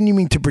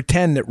continuing to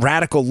pretend that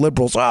radical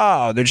liberals,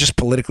 they're just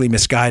politically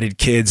misguided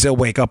kids, they'll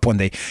wake up one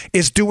day,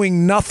 is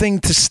doing nothing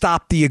to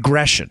stop the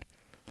aggression.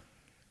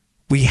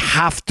 We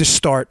have to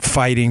start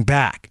fighting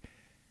back.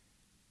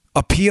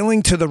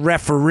 Appealing to the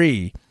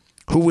referee,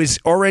 who has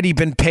already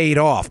been paid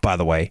off, by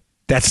the way,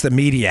 that's the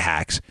media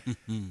hacks,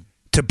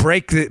 to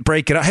break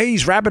it up. Hey,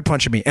 he's rabbit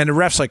punching me. And the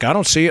ref's like, I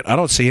don't see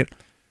it,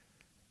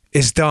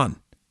 is done.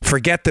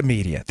 Forget the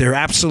media. They're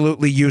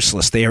absolutely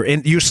useless. They are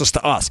useless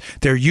to us.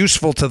 They're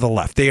useful to the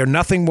left. They are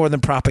nothing more than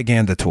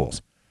propaganda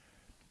tools.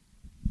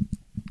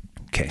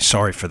 Okay,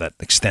 sorry for that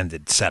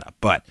extended setup,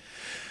 but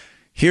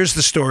here's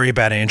the story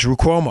about Andrew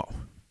Cuomo.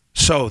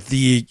 So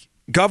the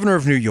governor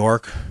of New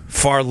York,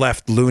 far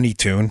left Looney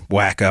Tune,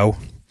 wacko,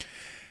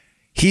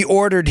 he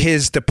ordered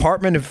his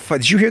Department of...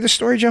 Did you hear the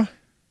story, Joe?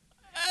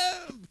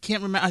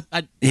 Can't remember.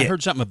 I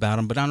heard something about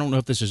him, but I don't know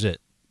if this is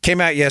it. Came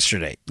out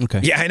yesterday. Okay.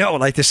 Yeah, I know.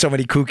 Like, there's so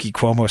many kooky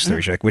Cuomo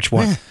stories. You're like, which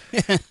one?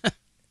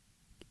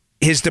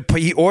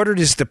 He ordered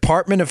his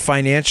Department of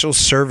Financial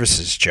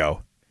Services,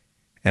 Joe,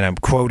 and I'm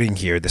quoting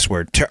here this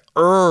word, to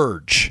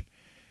urge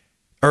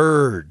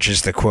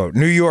is the quote,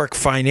 New York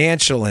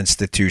financial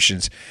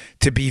institutions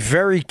to be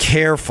very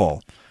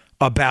careful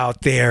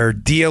about their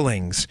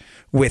dealings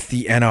with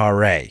the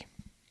NRA.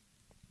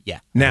 Yeah.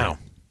 Now,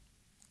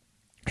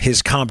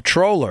 his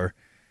comptroller,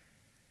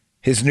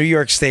 his New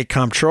York State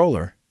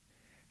comptroller,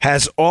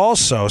 has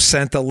also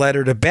sent a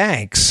letter to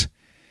banks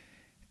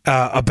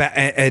about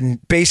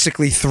and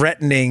basically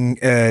threatening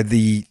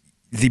the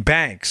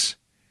banks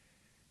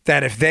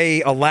that if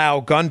they allow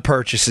gun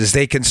purchases,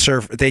 they can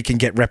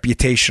get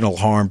reputational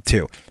harm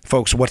too.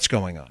 Folks, what's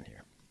going on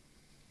here?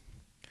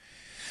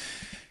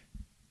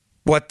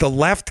 What the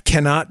left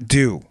cannot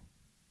do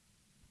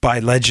by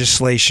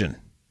legislation,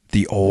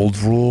 the old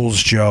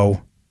rules,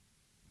 Joe,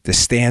 the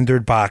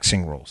standard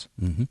boxing rules,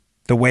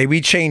 the way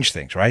we change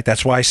things, right?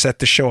 That's why I set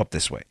the show up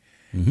this way.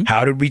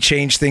 How did we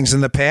change things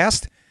in the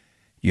past?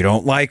 You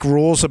don't like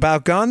rules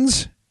about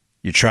guns?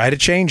 You try to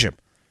change them.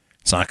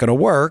 It's not going to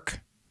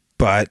work,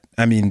 but,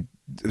 I mean,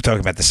 we're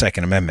talking about the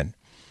Second Amendment.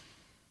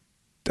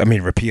 I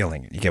mean,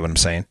 repealing it. You get what I'm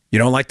saying? You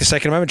don't like the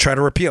Second Amendment? Try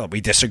to repeal it. We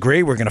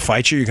disagree. We're going to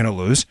fight you. You're going to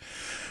lose.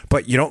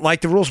 But you don't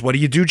like the rules. What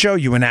do, Joe?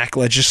 You enact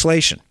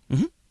legislation.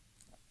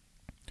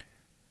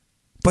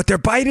 But they're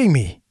biting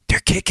me. They're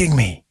kicking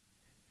me.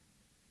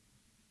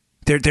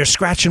 They're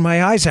scratching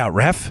my eyes out,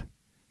 ref.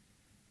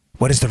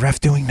 What is the ref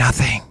doing?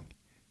 Nothing.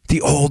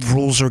 The old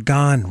rules are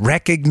gone.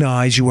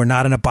 Recognize you are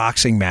not in a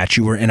boxing match.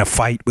 You are in a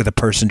fight with a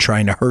person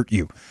trying to hurt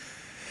you.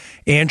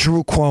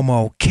 Andrew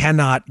Cuomo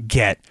cannot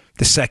get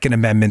the Second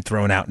Amendment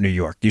thrown out in New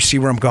York. You see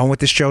where I'm going with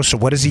this, Joe? So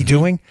what is he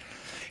doing?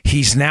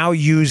 He's now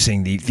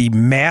using the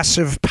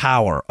massive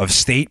power of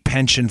state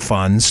pension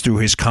funds through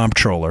his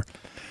comptroller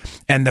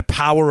and the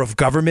power of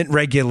government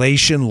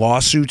regulation,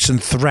 lawsuits,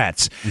 and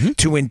threats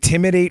to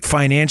intimidate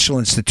financial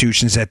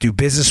institutions that do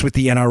business with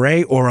the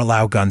NRA or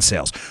allow gun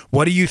sales.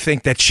 What do you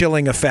think that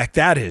chilling effect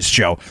that is,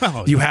 Joe?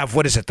 You have,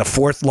 what is it, the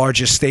fourth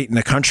largest state in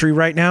the country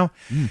right now?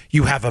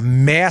 You have a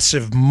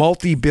massive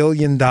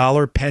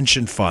multi-billion-dollar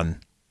pension fund,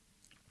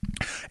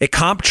 a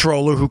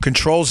comptroller who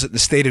controls it in the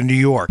state of New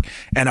York,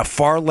 and a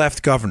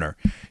far-left governor.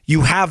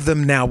 You have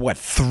them now,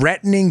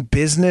 threatening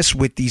business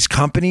with these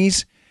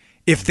companies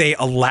if they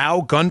allow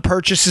gun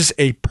purchases,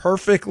 a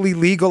perfectly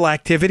legal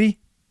activity?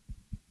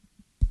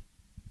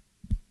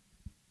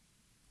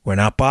 We're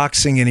not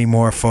boxing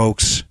anymore,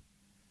 folks.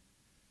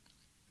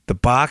 The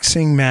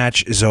boxing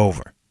match is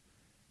over.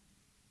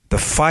 The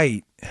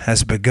fight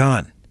has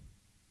begun.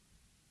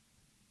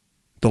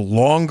 The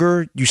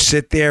longer you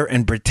sit there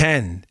and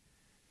pretend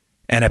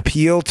and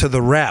appeal to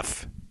the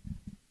ref,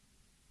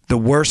 the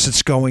worse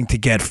it's going to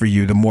get for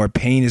you, the more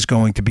pain is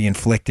going to be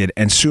inflicted.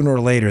 And sooner or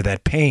later,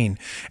 that pain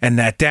and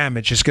that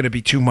damage is going to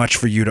be too much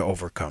for you to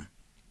overcome.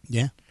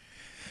 Yeah.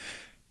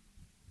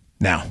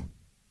 Now,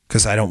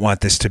 because I don't want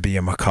this to be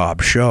a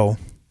macabre show,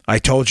 I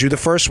told you the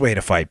first way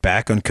to fight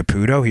back on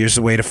Caputo. Here's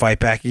the way to fight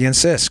back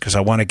against this, because I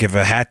want to give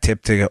a hat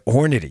tip to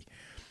Hornady.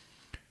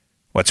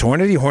 What's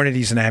Hornady?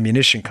 Hornady's an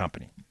ammunition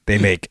company. They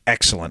make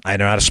excellent. I'm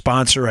not a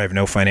sponsor. I have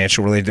no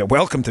financial related.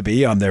 Welcome to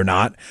be. They're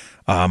not.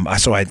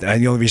 So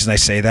the only reason I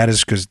say that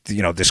is because,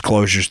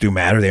 disclosures do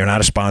matter. They are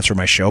not a sponsor of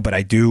my show, but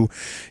I do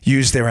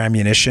use their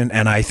ammunition,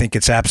 and I think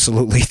it's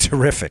absolutely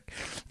terrific.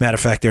 Matter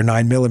of fact, their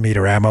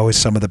 9mm ammo is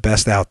some of the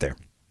best out there.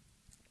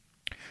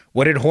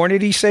 What did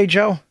Hornady say,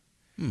 Joe?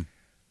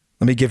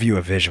 Let me give you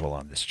a visual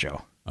on this,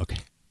 Joe. Okay.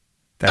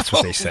 That's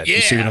what they said. Yeah.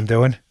 You see what I'm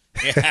doing?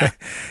 Yeah.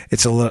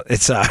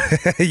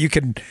 You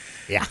can.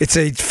 Yeah. It's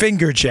a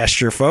finger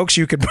gesture, folks.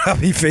 You could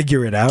probably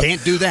figure it out.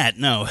 Can't do that,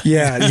 no.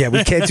 Yeah,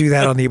 we can't do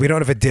that we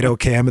don't have a ditto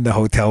cam in the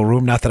hotel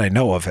room, not that I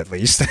know of, at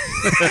least.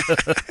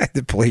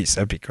 Please,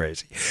 that'd be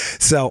crazy.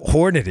 So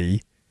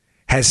Hornady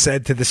has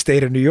said to the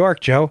state of New York,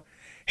 Joe,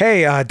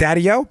 hey,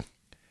 Daddy-O,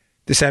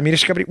 this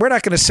ammunition company, we're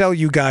not going to sell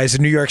you guys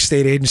in New York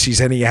state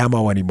agencies any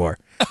ammo anymore.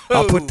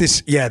 I'll put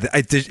this,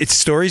 it's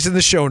stories in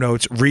the show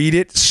notes. Read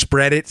it,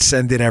 spread it,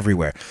 send it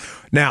everywhere.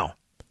 Now,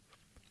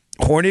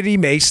 Hornady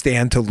may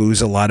stand to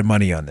lose a lot of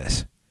money on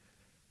this,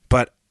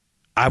 but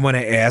I want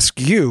to ask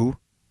you,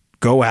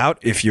 go out,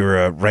 if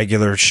you're a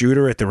regular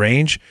shooter at the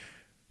range,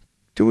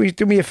 do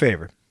me a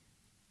favor.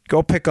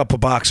 Go pick up a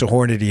box of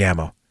Hornady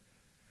ammo,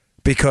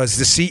 because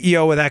the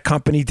CEO of that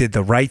company did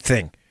the right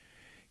thing.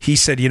 He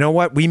said, you know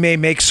what? We may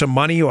make some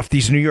money off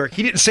these New York.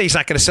 He didn't say he's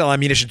not going to sell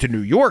ammunition to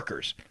New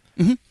Yorkers.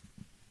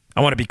 I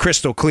want to be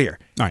crystal clear.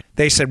 All right.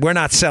 They said, we're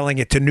not selling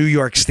it to New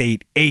York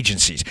state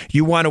agencies.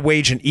 You want to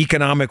wage an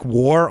economic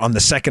war on the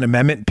Second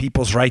Amendment and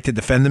people's right to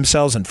defend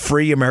themselves and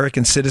free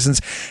American citizens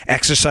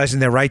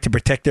exercising their right to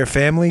protect their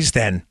families?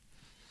 Then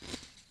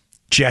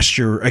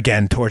gesture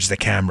again towards the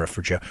camera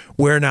for Joe.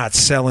 We're not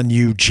selling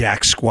you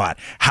jack squat.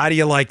 How do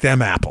you like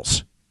them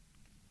apples?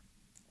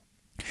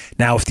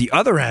 Now, if the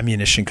other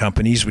ammunition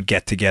companies would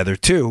get together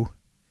too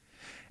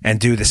and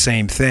do the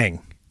same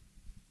thing,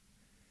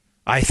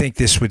 I think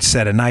this would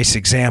set a nice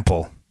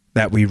example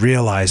that we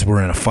realize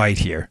we're in a fight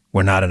here.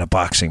 We're not in a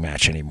boxing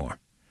match anymore.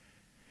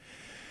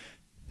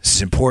 This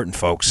is important,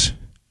 folks.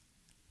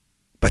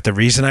 But the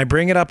reason I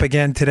bring it up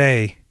again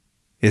today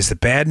is the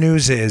bad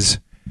news is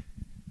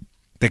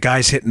the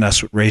guy's hitting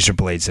us with razor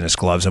blades in his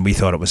gloves, and we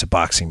thought it was a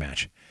boxing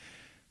match.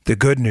 The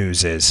good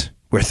news is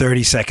we're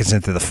 30 seconds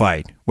into the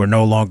fight. We're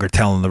no longer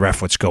telling the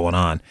ref what's going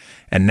on.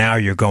 And now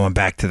you're going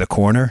back to the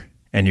corner,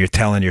 and you're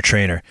telling your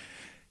trainer,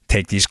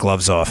 take these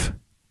gloves off.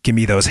 Give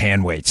me those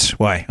hand weights.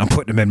 Why? I'm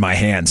putting them in my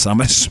hands. I'm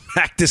going to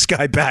smack this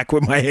guy back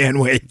with my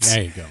hand weights.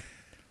 There you go.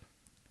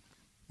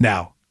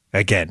 Now,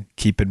 again,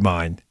 keep in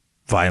mind,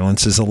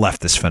 violence is a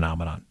leftist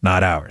phenomenon,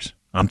 not ours.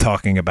 I'm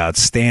talking about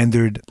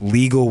standard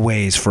legal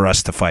ways for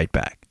us to fight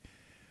back.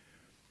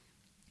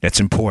 It's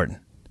important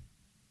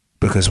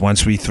because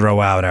once we throw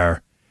out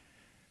our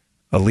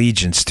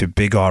allegiance to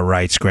big R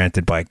rights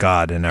granted by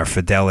God and our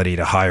fidelity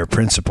to higher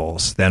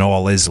principles, then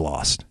all is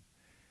lost.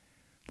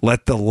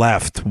 Let the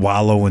left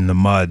wallow in the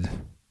mud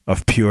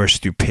of pure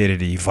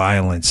stupidity,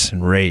 violence,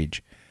 and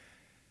rage.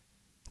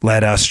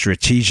 Let us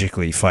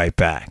strategically fight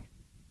back.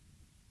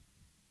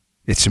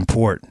 It's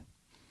important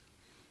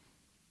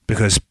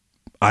because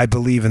I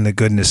believe in the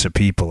goodness of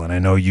people, and I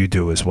know you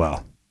do as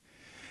well.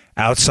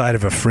 Outside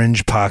of a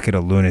fringe pocket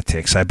of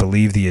lunatics, I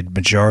believe the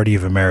majority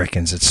of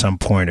Americans at some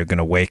point are going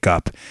to wake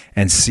up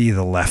and see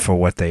the left for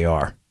what they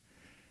are.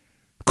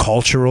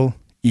 Cultural,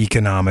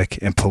 economic,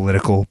 and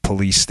political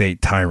police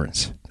state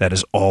tyrants. That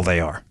is all they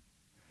are.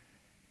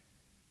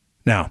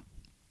 Now,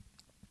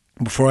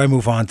 before I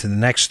move on to the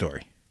next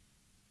story,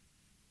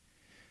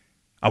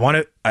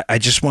 I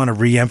just want to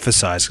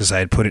reemphasize, because I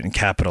had put it in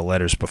capital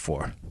letters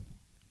before.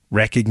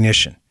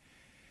 Recognition.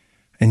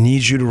 I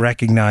need you to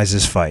recognize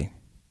this fight.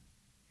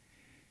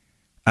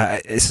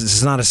 This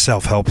is not a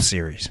self-help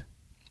series.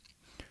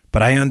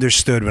 But I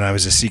understood when I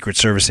was a Secret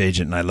Service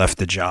agent and I left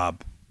the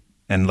job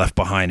and left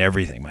behind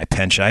everything. My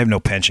pension. I have no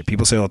pension.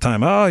 People say all the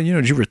time, oh,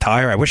 did you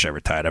retire? I wish I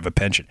retired. I have a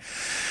pension.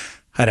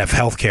 I'd have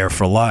health care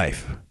for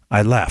life.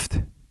 I left.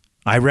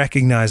 I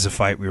recognize the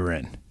fight we were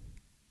in.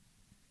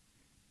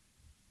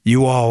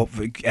 You all,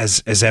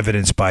 as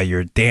evidenced by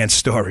your dance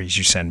stories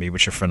you send me,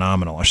 which are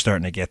phenomenal, are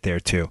starting to get there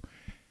too.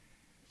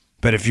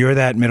 But if you're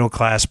that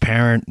middle-class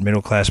parent,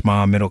 middle-class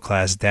mom,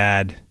 middle-class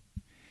dad,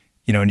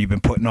 and you've been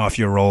putting off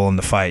your role in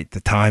the fight,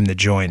 the time to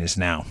join is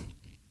now.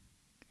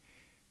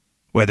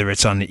 Whether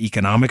it's on the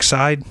economic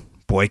side,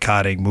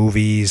 boycotting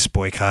movies,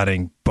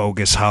 boycotting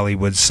bogus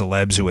Hollywood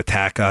celebs who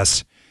attack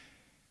us.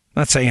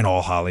 I'm not saying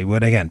all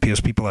Hollywood. Again,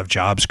 because people have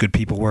jobs, good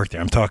people work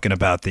there. I'm talking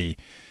about the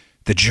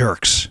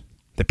jerks,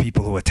 the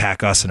people who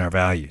attack us and our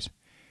values.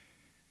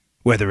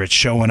 Whether it's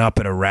showing up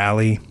at a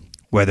rally,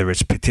 whether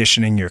it's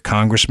petitioning your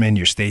congressman,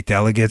 your state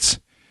delegates,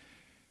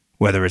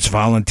 whether it's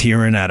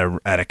volunteering at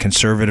a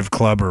conservative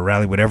club or a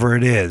rally, whatever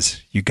it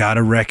is, you got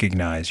to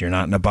recognize you're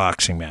not in a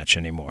boxing match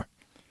anymore.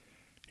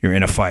 You're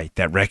in a fight.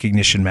 That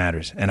recognition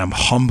matters. And I'm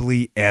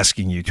humbly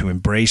asking you to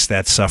embrace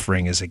that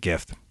suffering as a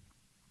gift.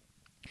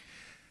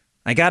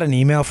 I got an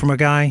email from a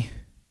guy.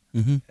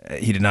 Mm-hmm.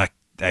 He did not.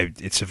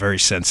 It's a very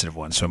sensitive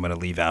one, so I'm going to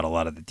leave out a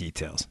lot of the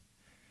details.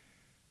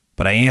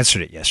 But I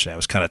answered it yesterday. I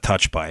was kind of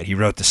touched by it. He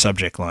wrote the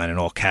subject line in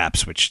all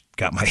caps, which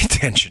got my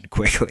attention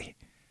quickly.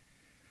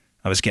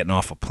 I was getting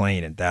off a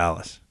plane in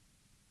Dallas.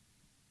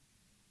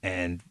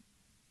 And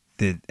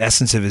the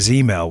essence of his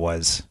email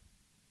was,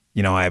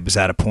 I was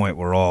at a point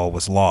where all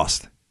was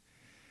lost.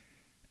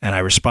 And I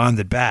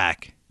responded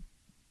back,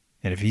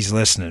 and if he's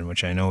listening,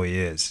 which I know he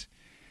is,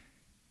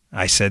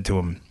 I said to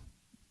him,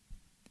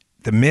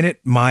 the minute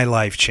my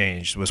life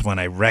changed was when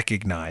I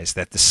recognized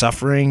that the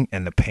suffering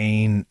and the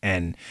pain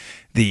and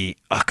the,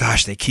 oh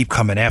gosh, they keep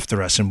coming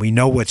after us and we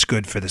know what's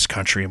good for this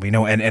country and we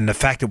know, and the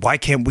fact that why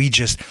can't we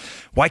just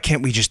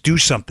do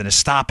something to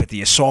stop it?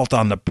 The assault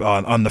on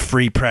the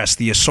free press,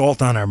 the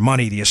assault on our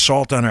money, the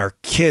assault on our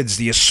kids,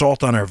 the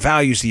assault on our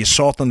values, the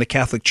assault on the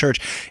Catholic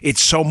Church.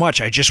 It's so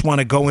much. I just want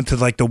to go into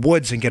like the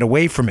woods and get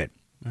away from it.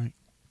 Right.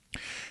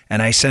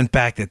 And I sent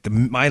back that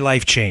my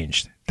life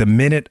changed the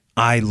minute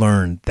I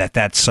learned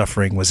that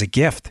suffering was a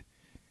gift.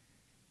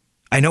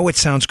 I know it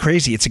sounds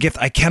crazy. It's a gift.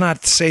 I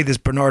cannot say this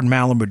Bernard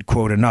Malamud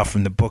quote enough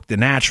from the book The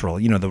Natural,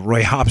 the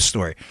Roy Hobbs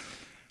story.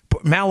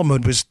 But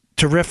Malamud was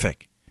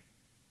terrific.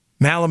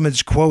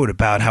 Malamud's quote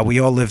about how we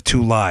all live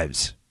two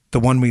lives, the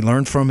one we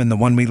learn from and the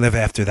one we live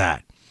after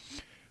that.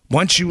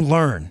 Once you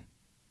learn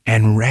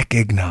and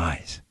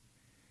recognize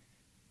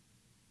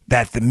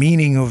that the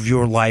meaning of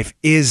your life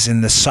is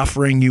in the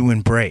suffering you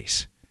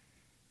embrace,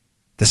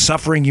 the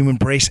suffering you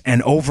embrace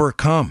and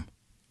overcome.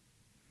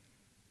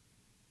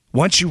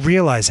 Once you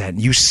realize that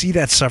and you see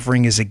that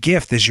suffering as a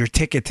gift, as your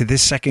ticket to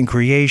this second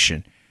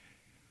creation,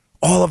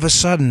 all of a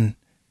sudden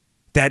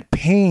that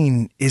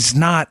pain is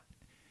not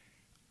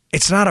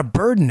a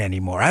burden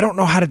anymore. I don't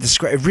know how to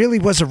describe it. It really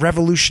was a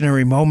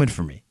revolutionary moment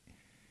for me.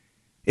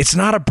 It's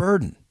not a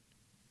burden.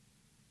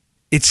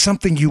 It's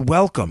something you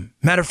welcome.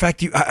 Matter of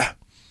fact,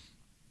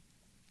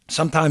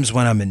 sometimes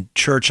when I'm in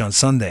church on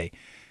Sunday,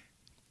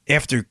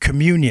 after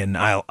communion,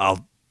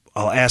 I'll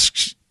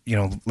ask,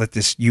 let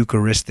this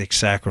Eucharistic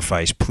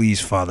sacrifice, please,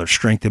 Father,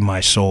 strengthen my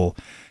soul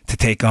to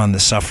take on the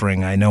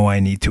suffering I know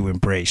I need to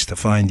embrace, to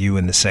find you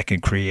in the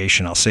second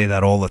creation. I'll say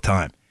that all the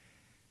time.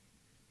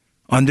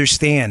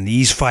 Understand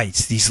these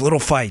fights, these little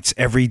fights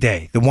every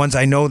day. The ones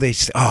I know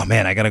oh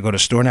man, I got to go to the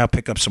store now,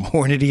 pick up some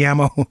Hornady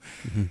ammo.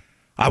 Mm-hmm.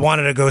 I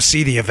wanted to go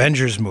see the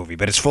Avengers movie,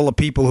 but it's full of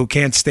people who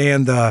can't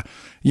stand,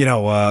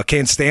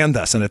 can't stand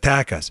us and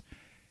attack us.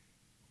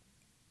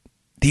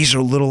 These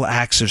are little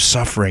acts of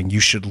suffering you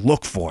should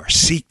look for,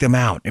 seek them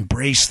out,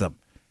 embrace them.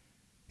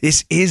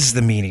 This is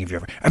the meaning of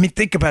your. I mean,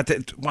 think about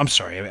that. I'm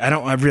sorry,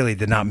 I really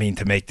did not mean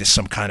to make this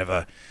some kind of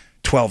a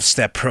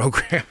 12-step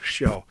program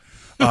show.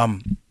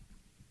 I'm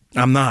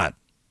not.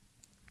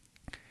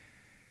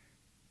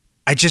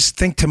 I just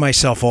think to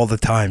myself all the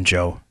time,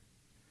 Joe,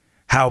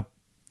 how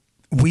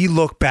we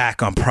look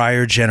back on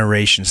prior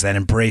generations that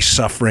embraced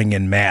suffering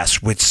en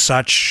masse with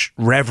such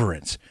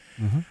reverence.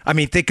 I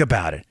mean, think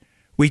about it.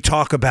 We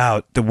talk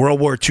about the World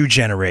War II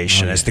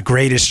generation as the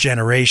greatest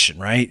generation,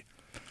 right?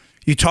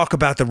 You talk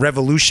about the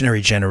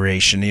revolutionary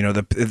generation, you know,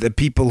 the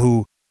people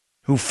who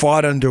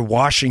fought under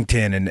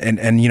Washington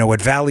and you know,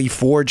 at Valley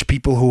Forge,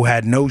 people who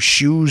had no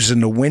shoes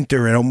in the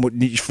winter and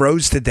almost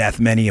froze to death,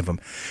 many of them.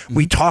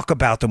 We talk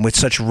about them with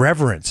such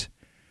reverence.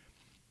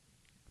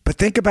 But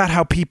think about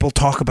how people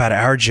talk about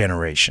our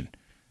generation.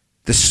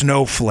 The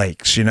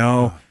snowflakes, you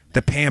know,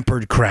 the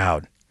pampered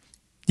crowd.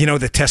 You know,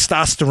 the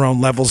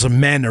testosterone levels of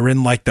men are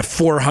in like the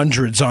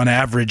 400s on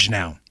average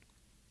now.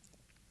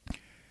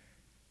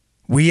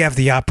 We have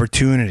the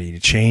opportunity to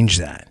change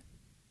that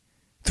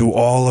through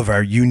all of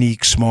our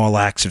unique small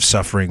acts of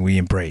suffering we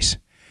embrace,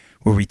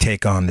 where we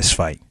take on this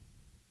fight.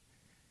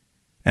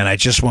 And I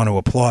just want to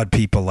applaud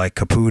people like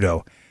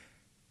Caputo.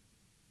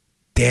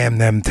 Damn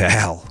them to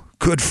hell.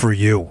 Good for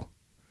you.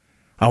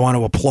 I want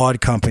to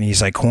applaud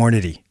companies like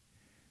Hornady.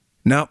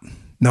 Nope,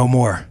 no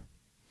more.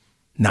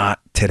 Not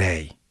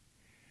today.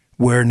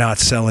 We're not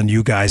selling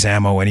you guys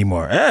ammo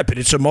anymore. But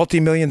it's a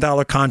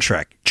multi-million-dollar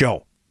contract.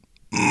 Joe.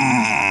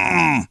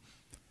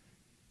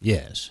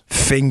 Yes.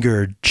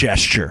 Finger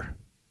gesture.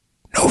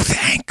 No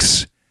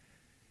thanks.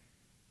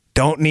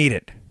 Don't need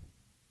it.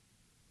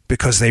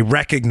 Because they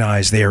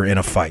recognize they are in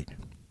a fight.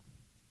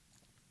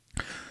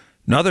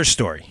 Another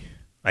story.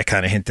 I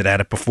kind of hinted at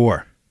it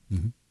before.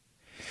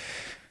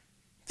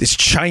 This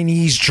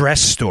Chinese dress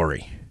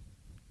story.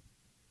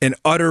 An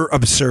utter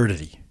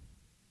absurdity.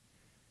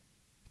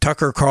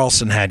 Tucker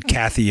Carlson had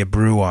Kathy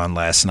Abreu on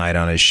last night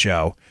on his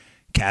show.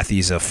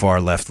 Kathy's a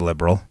far left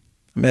liberal.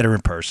 I met her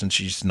in person.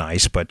 She's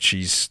nice, but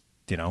she's,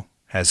 you know,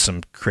 has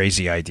some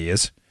crazy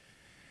ideas.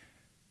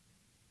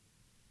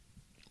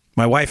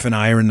 My wife and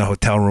I are in the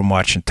hotel room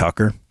watching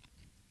Tucker.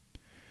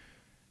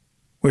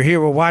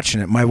 We're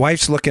watching it. My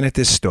wife's looking at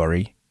this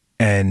story.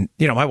 And,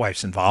 you know, my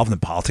wife's involved in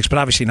politics, but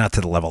obviously not to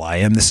the level I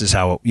am. This is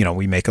how, you know,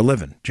 we make a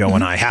living. Joe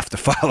and I have to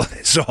follow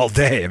this all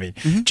day. I mean,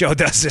 Joe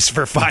does this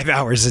for 5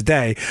 hours a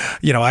day.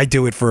 You know, I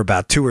do it for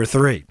about 2 or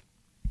 3.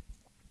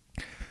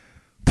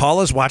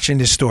 Paula's watching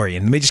this story,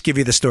 and let me just give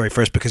you the story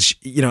first because,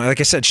 you know, like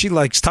I said, she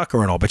likes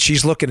Tucker and all, but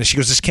she's looking and she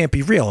goes, this can't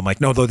be real. I'm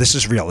like, no, this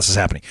is real. This is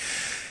happening.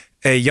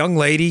 A young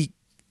lady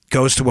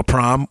goes to a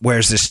prom,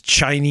 wears this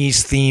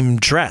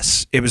Chinese-themed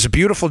dress. It was a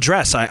beautiful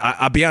dress.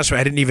 I'll be honest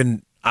with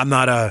you, I'm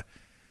not a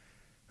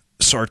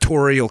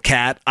sartorial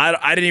cat. I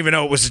didn't even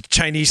know it was a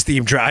Chinese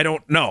themed dress. I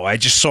don't know. I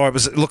just saw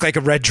it looked like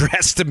a red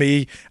dress to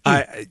me.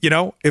 You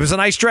know, it was a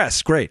nice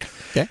dress. Great.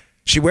 Okay.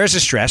 She wears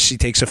this dress. She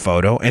takes a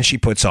photo and she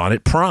puts on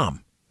it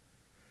prom.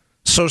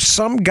 So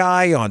some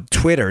guy on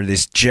Twitter,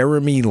 this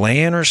Jeremy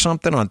Land or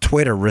something on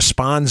Twitter,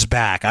 responds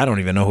back. I don't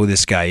even know who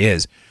this guy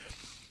is.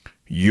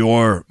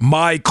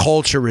 My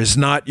culture is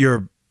not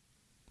your.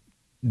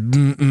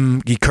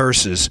 He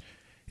curses.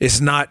 Is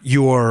not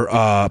your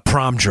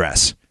prom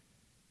dress.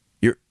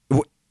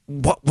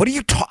 What are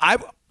you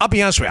talking? I'll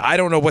be honest with you. I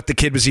don't know what the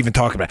kid was even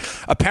talking about.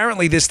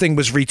 Apparently, this thing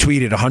was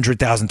retweeted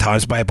 100,000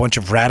 times by a bunch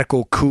of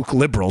radical kook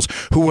liberals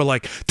who were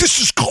like,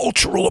 "This is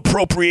cultural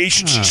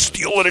appropriation. She's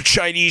stealing a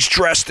Chinese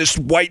dress. This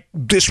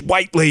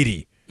white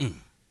lady."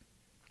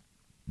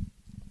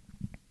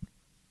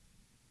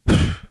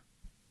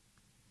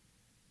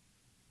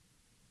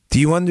 Do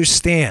you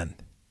understand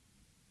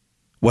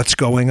what's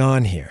going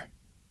on here?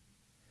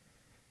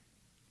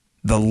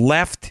 The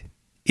left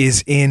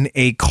is in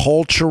a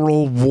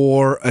cultural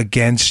war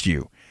against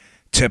you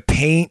to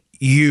paint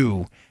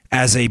you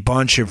as a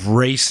bunch of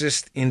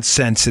racist,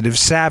 insensitive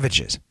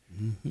savages.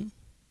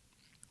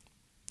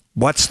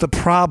 What's the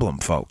problem,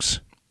 folks,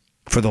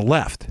 for the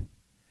left?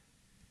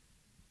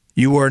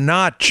 You are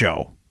not,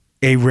 Joe,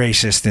 a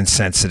racist,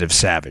 insensitive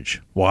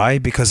savage. Why?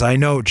 Because I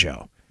know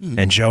Joe,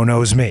 and Joe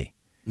knows me.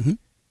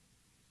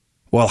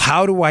 Well,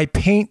 how do I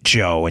paint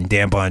Joe and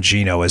Dan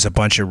Bongino as a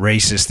bunch of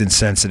racist,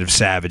 insensitive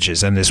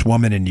savages and this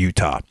woman in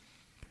Utah?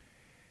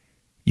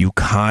 You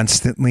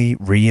constantly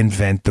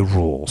reinvent the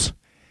rules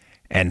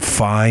and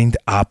find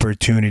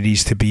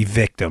opportunities to be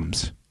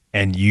victims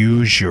and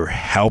use your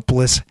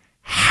helpless,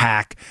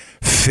 hack,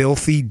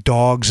 filthy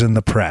dogs in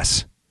the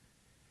press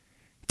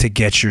to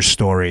get your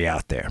story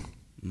out there.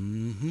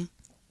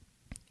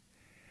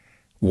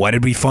 What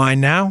did we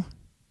find now?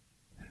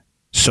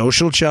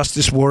 Social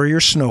justice warrior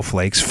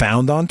snowflakes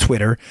found on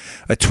Twitter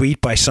a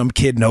tweet by some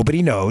kid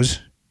nobody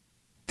knows.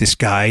 This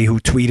guy who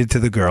tweeted to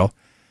the girl,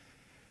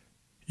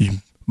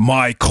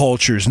 "My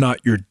culture is not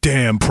your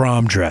damn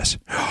prom dress."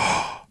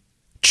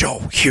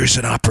 Joe, here's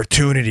an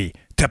opportunity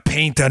to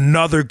paint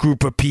another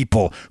group of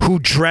people who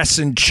dress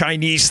in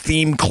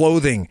Chinese-themed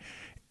clothing.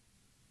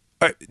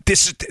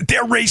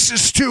 They're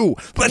racist too.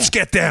 Let's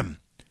get them.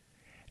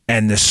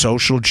 And the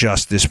social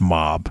justice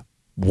mob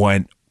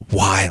went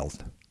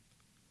wild.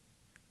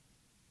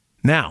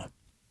 Now,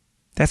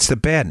 that's the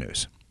bad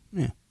news.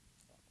 Yeah.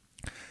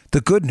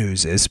 The good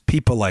news is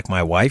people like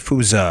my wife,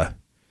 who's a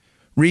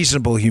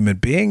reasonable human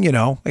being, you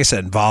know, like I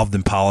said, involved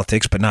in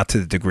politics, but not to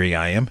the degree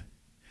I am,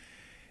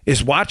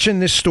 is watching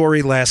this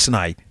story last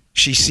night.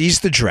 She sees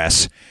the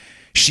dress.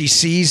 She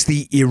sees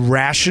the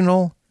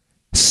irrational,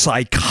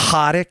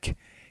 psychotic,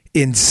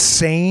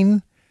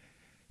 insane,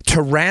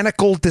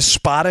 tyrannical,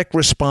 despotic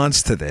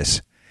response to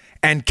this.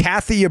 And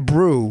Kathy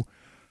Abreu,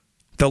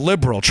 the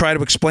liberal, tried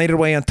to explain it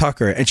away on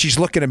Tucker, and she's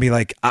looking at me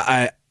like,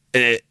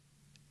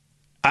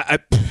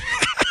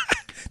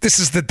 this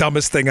is the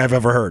dumbest thing I've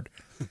ever heard.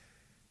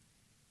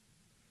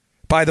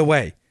 By the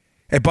way,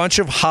 a bunch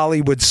of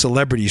Hollywood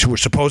celebrities who are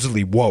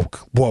supposedly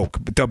woke,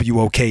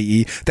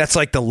 W-O-K-E, that's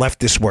like the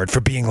leftist word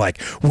for being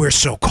like, we're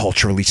so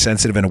culturally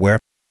sensitive and aware.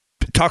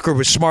 Tucker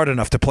was smart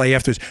enough to play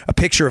after a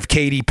picture of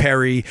Katy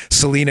Perry,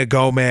 Selena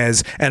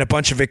Gomez, and a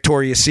bunch of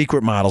Victoria's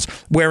Secret models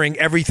wearing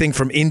everything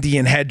from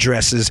Indian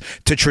headdresses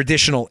to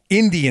traditional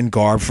Indian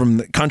garb from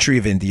the country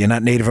of India,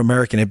 not Native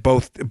American, and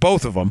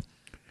both of them.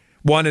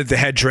 One with the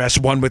headdress,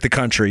 one with the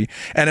country,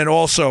 and then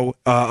also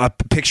a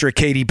picture of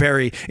Katy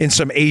Perry in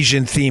some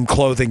Asian-themed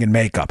clothing and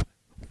makeup.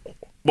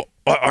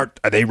 Are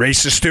they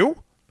racist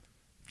too?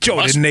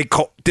 Joe, didn't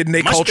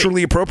they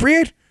culturally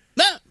appropriate?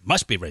 No,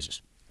 must be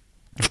racist.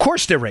 Of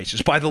course they're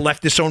racist by the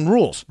leftist own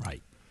rules.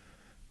 Right.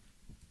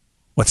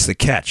 What's the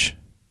catch?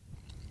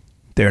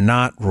 They're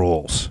not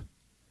rules.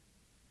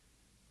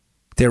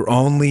 They're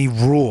only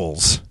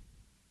rules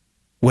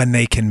when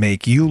they can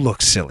make you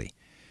look silly.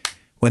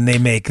 When they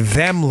make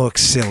them look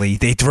silly,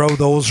 they throw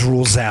those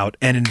rules out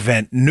and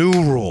invent new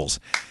rules.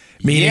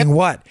 Meaning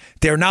what?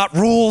 They're not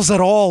rules at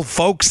all,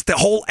 folks. The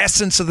whole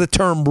essence of the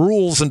term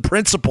rules and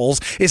principles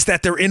is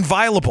that they're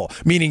inviolable.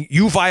 Meaning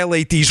you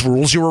violate these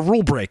rules, you're a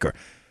rule breaker.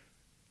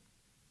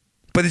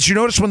 But did you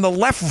notice when the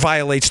left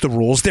violates the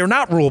rules, they're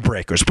not rule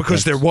breakers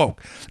because they're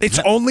woke. It's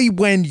only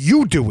when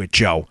you do it,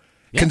 Joe,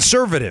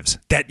 conservatives,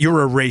 that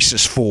you're a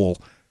racist fool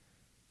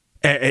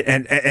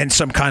and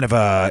some kind of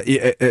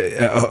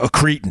a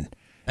cretin.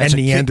 And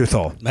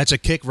Neanderthal. That's a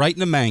kick right in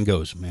the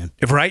mangoes, man.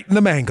 Right in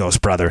the mangoes,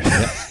 brother.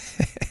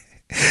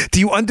 Do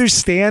you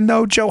understand,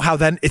 though, Joe, how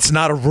then it's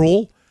not a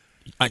rule?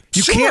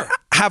 You can't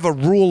have a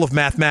rule of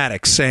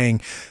mathematics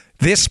saying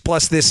this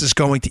plus this is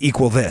going to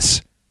equal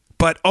this,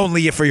 but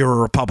only if you're a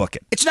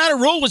Republican. It's not a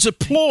rule. It's a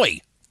ploy.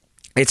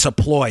 It's a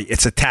ploy.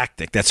 It's a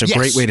tactic. That's a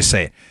great way to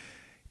say it.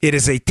 It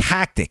is a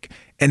tactic,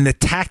 and the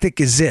tactic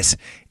is this.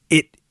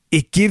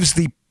 It gives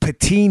the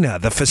patina,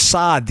 the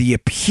facade, the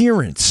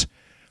appearance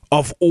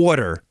of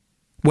order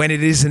when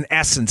it is in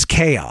essence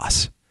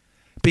chaos,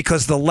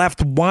 because the left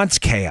wants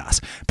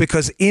chaos,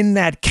 because in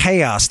that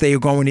chaos they are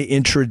going to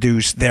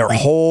introduce their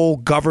whole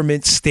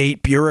government,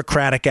 state,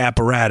 bureaucratic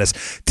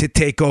apparatus to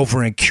take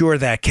over and cure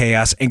that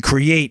chaos and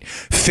create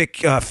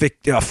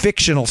a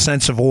fictional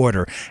sense of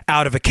order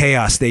out of a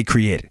chaos they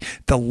created.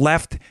 The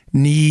left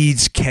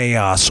needs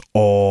chaos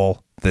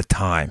all the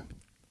time.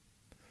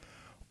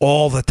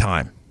 All the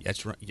time.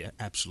 That's right. Yeah,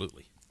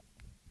 absolutely.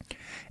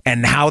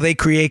 And how they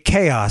create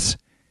chaos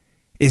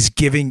is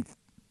giving,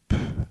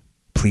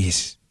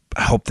 please,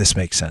 I hope this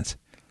makes sense.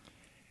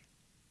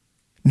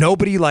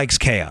 Nobody likes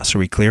chaos. Are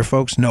we clear,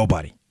 folks?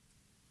 Nobody.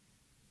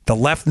 The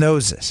left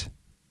knows this.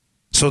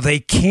 So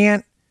they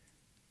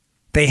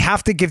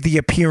have to give the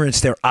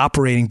appearance they're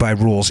operating by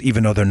rules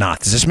even though they're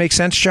not. Does this make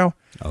sense, Joe?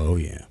 Oh,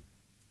 yeah.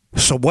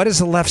 So what does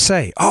the left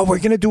say? Oh, we're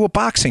going to do a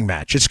boxing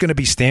match. It's going to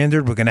be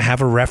standard. We're going to have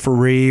a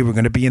referee. We're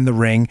going to be in the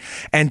ring.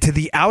 And to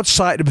the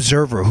outside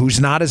observer who's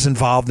not as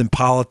involved in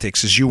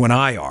politics as you and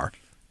I are,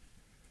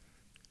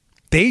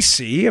 they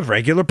see a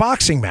regular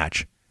boxing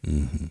match.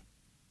 Mm-hmm.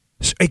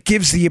 So it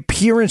gives the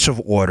appearance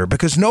of order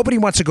because nobody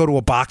wants to go to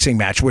a boxing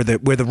match where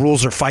the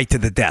rules are fight to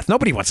the death.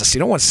 Nobody wants to see.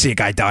 Don't want to see a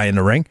guy die in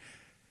the ring.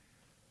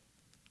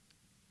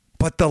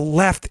 But the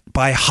left,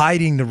 by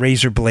hiding the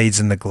razor blades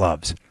in the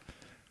gloves,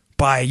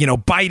 by,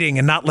 biting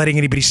and not letting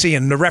anybody see,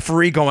 and the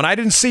referee going, I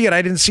didn't see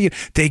it.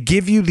 They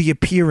give you the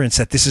appearance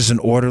that this is an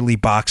orderly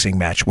boxing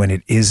match when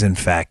it is, in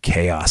fact,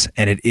 chaos,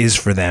 and it is,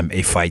 for them,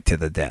 a fight to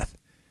the death.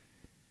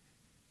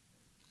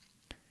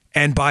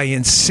 And by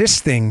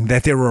insisting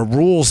that there are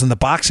rules in the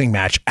boxing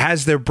match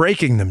as they're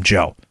breaking them,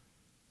 Joe,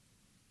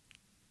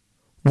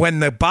 when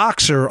the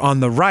boxer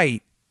on the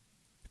right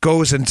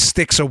goes and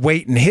sticks a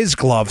weight in his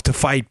glove to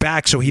fight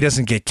back so he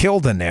doesn't get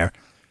killed in there,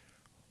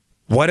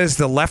 what does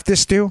the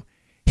leftist do?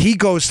 He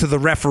goes to the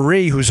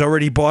referee who's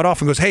already bought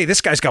off and goes, hey,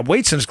 this guy's got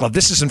weights in his glove.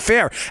 This isn't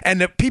fair.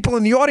 And the people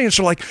in the audience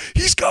are like,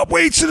 he's got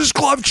weights in his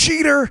glove,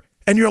 cheater.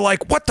 And you're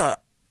like, what?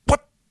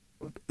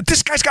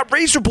 This guy's got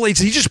razor blades.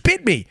 He just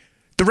bit me.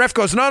 The ref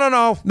goes,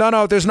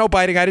 no, there's no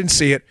biting. I didn't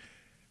see it.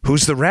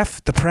 Who's the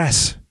ref? The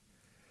press.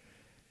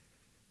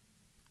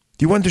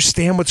 Do you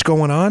understand what's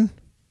going on?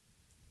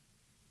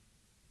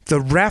 The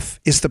ref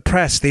is the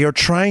press. They are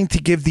trying to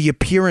give the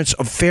appearance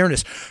of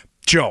fairness.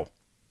 Joe,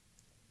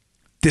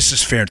 this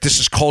is fair. This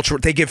is cultural.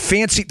 They give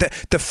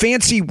the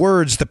fancy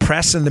words the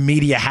press and the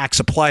media hacks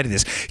apply to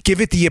this. Give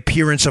it the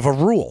appearance of a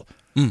rule.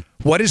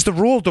 What is the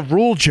rule? The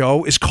rule,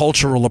 Joe, is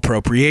cultural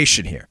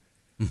appropriation here.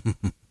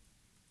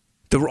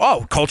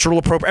 Cultural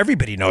appropriation.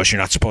 Everybody knows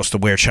you're not supposed to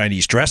wear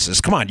Chinese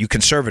dresses. Come on, you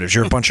conservatives.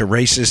 You're a bunch of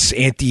racist,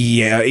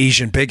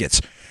 anti-Asian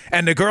bigots.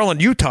 And the girl in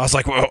Utah is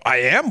like, well, I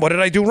am? What did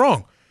I do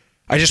wrong?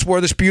 I just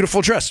wore this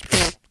beautiful dress.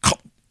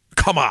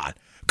 Come on.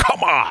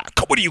 Come on.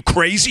 What are you,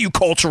 crazy? You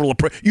cultural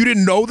you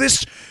didn't know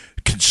this?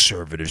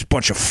 Conservatives,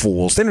 bunch of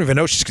fools. They don't even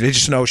know they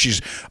just know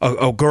she's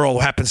a girl who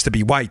happens to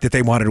be white that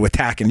they wanted to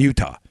attack in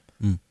Utah.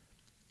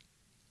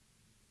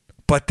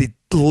 But the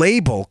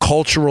label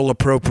cultural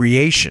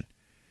appropriation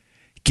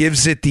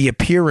gives it the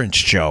appearance,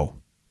 Joe,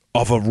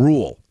 of a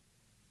rule,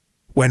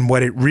 when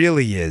what it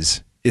really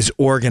is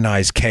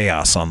organized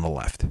chaos on the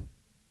left.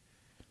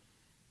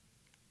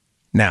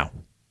 Now,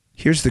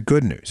 here's the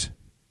good news.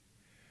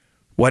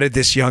 What did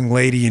this young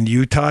lady in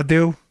Utah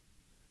do?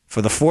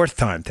 For the fourth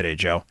time today,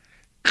 Joe.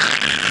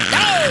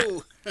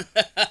 No!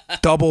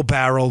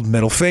 Double-barreled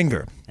middle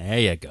finger. There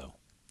you go.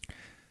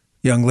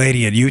 Young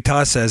lady in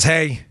Utah says,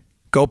 hey,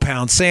 go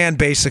pound sand,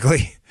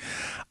 basically.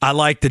 I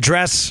like the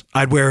dress.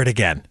 I'd wear it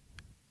again.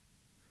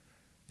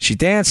 She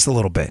danced a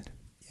little bit.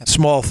 Yep.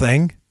 Small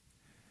thing.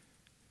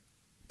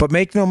 But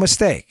make no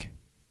mistake.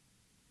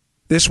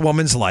 This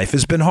woman's life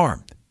has been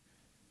harmed.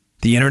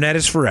 The internet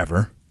is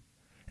forever,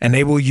 and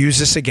they will use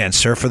this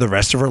against her for the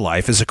rest of her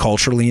life as a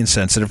culturally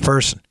insensitive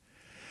person.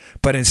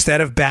 But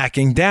instead of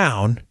backing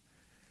down,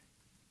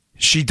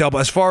 she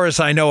as far as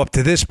I know up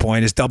to this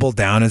point, has doubled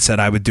down and said,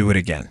 I would do it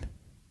again.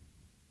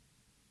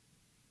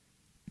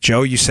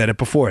 Joe, you said it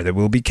before. There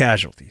will be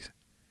casualties.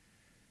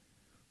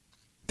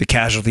 The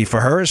casualty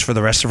for her is for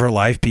the rest of her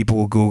life, people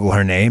will Google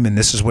her name, and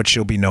this is what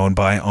she'll be known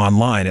by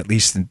online, at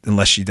least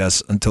until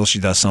she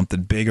does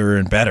something bigger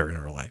and better in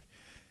her life.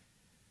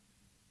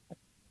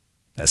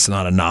 That's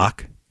not a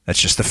knock. That's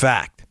just a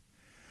fact.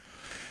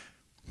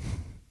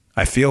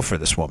 I feel for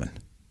this woman,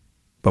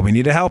 but we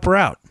need to help her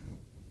out.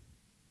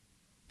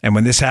 And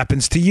when this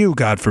happens to you,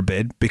 God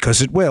forbid,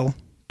 because it will,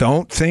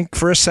 don't think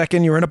for a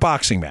second you're in a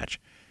boxing match.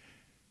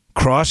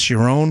 Cross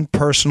your own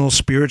personal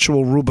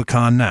spiritual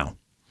Rubicon now.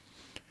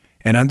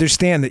 And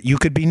understand that you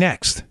could be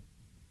next.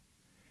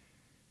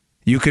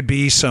 You could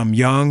be some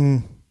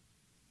young,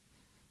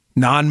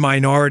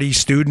 non-minority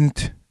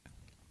student.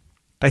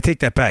 I take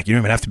that back. You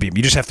don't even have to be.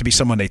 You just have to be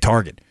someone they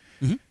target.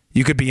 Mm-hmm.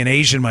 You could be an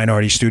Asian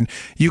minority student.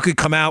 You could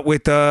come out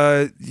with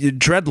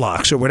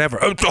dreadlocks or whatever.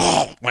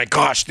 Oh, my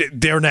gosh,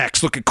 they're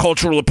next. Look at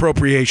cultural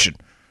appropriation.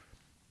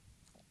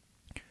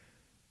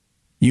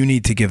 You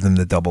need to give them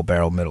the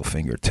double-barrel middle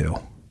finger, too.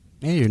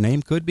 Yeah, your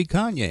name could be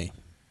Kanye.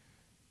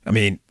 I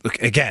mean, look,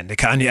 again, the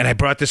Kanye, and I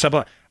brought this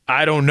up.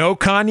 I don't know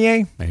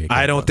Kanye.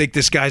 I don't think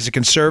this guy's a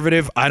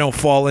conservative. I don't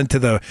fall into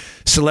the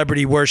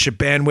celebrity worship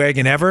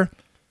bandwagon ever.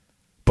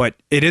 But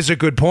it is a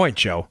good point,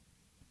 Joe.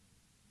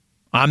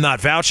 I'm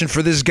not vouching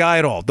for this guy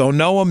at all. Don't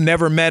know him,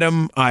 never met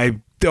him. I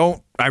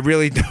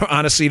really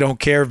honestly don't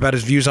care about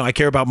his views. I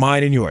care about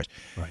mine and yours.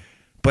 Right.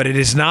 But it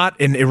is not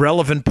an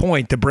irrelevant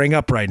point to bring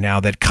up right now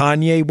that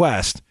Kanye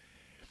West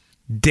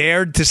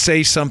dared to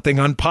say something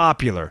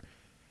unpopular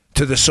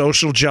to the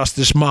social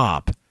justice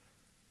mob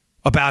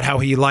about how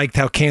he liked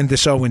how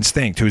Candace Owens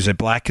thinks, who's a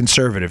black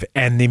conservative,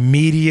 and the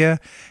media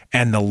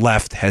and the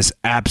left has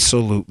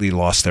absolutely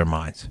lost their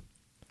minds.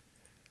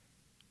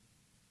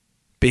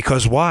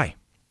 Because why?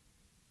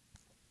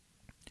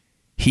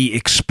 He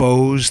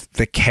exposed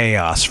the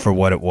chaos for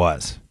what it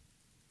was.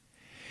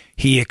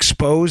 He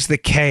exposed the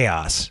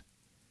chaos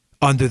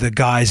under the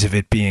guise of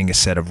it being a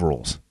set of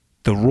rules.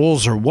 The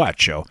rules are what,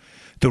 Joe?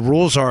 The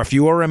rules are if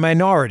you are a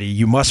minority,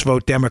 you must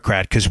vote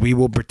Democrat because we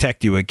will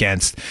protect you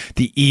against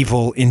the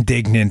evil,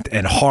 indignant,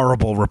 and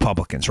horrible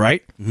Republicans,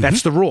 right? Mm-hmm.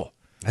 That's the rule.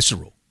 That's the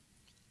rule.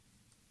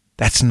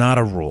 That's not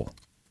a rule.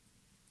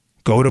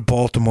 Go to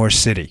Baltimore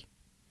City.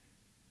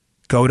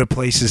 Go to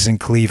places in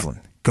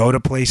Cleveland. Go to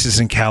places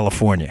in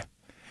California.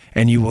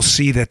 And you will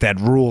see that that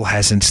rule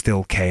has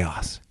instilled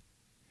chaos.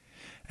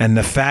 And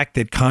the fact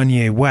that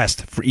Kanye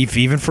West,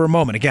 even for a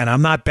moment, again,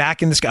 I'm not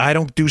backing this guy. I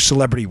don't do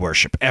celebrity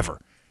worship, ever.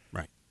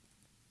 Right.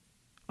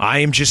 I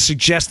am just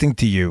suggesting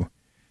to you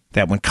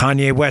that when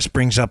Kanye West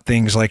brings up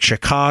things like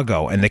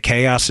Chicago and the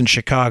chaos in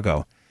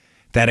Chicago,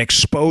 that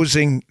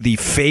exposing the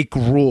fake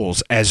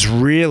rules as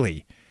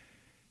really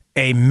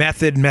a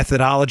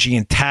methodology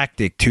and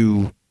tactic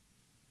to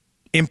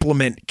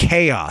implement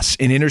chaos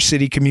in inner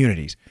city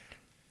communities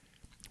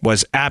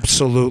was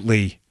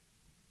absolutely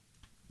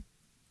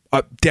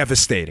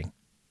devastating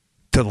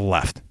to the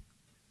left.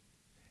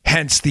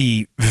 Hence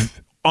the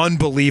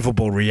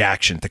unbelievable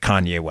reaction to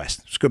Kanye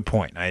West. It's a good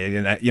point.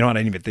 You know what? I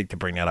didn't even think to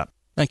bring that up.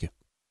 Thank you.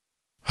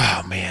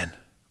 Oh, man.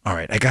 All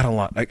right. I got a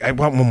lot. I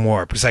want one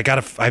more because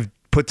I've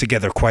put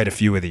together quite a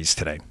few of these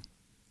today.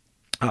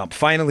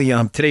 Finally,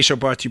 today's show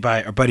brought to you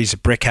by our buddies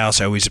at Brick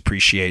House. I always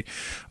appreciate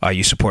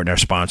you supporting our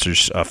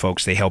sponsors,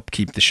 folks. They help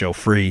keep the show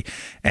free.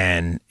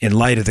 And in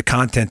light of the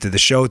content of the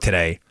show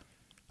today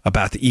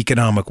about the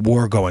economic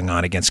war going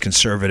on against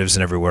conservatives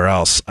and everywhere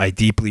else, I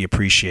deeply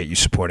appreciate you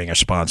supporting our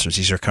sponsors.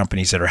 These are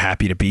companies that are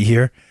happy to be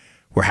here.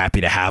 We're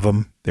happy to have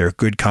them. They're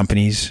good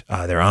companies.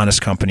 They're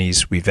honest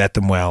companies. We vet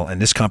them well.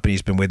 And this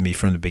company's been with me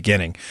from the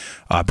beginning,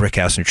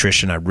 Brickhouse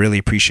Nutrition. I really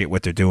appreciate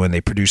what they're doing. They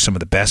produce some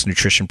of the best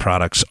nutrition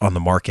products on the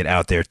market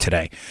out there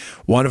today.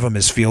 One of them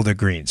is Fielder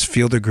Greens.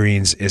 Fielder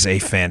Greens is a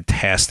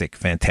fantastic,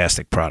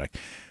 fantastic product.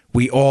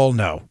 We all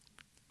know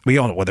We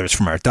all know, whether it's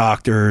from our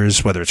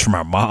doctors, whether it's from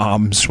our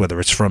moms, whether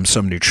it's from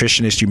some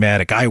nutritionist you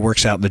met, a guy who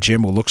works out in the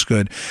gym who looks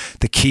good.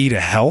 The key to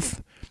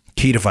health,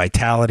 key to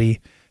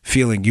vitality,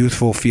 feeling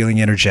youthful,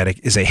 feeling energetic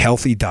is a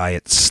healthy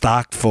diet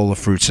stocked full of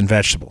fruits and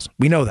vegetables.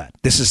 We know that.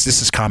 This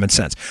is common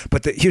sense.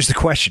 But here's the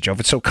question, Joe. If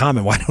it's so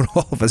common, why don't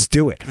all of us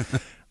do it?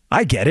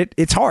 I get it.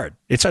 It's hard.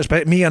 It's hard.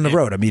 But me on the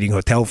road, I'm eating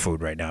hotel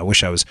food right now. I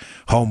wish I was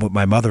home with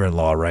my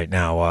mother-in-law right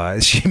now.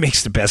 She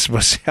makes the best,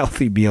 most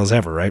healthy meals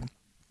ever, right?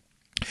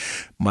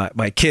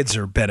 My kids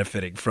are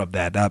benefiting from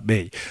that, not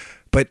me.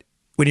 But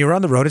when you're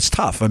on the road, it's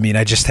tough. I mean,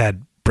 I just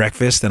had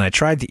breakfast and I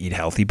tried to eat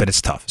healthy, but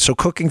it's tough. So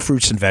cooking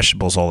fruits and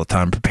vegetables all the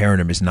time, preparing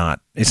them it's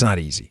not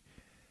easy.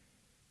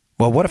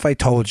 Well, what if I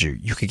told you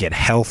could get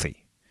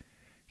healthy,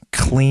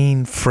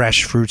 clean,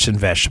 fresh fruits and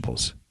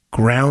vegetables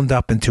ground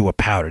up into a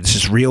powder? This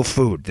is real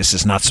food. This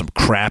is not some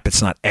crap.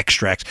 It's not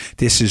extracts.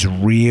 This is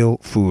real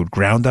food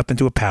ground up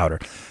into a powder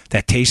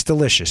that tastes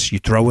delicious. You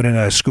throw it in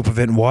a scoop of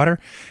it in water,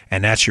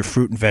 and that's your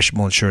fruit and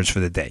vegetable insurance for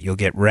the day. You'll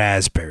get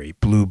raspberry,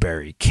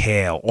 blueberry,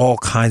 kale, all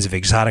kinds of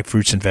exotic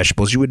fruits and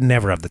vegetables you would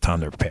never have the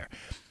time to prepare.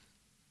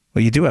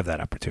 Well, you do have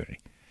that opportunity.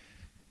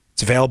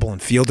 It's available in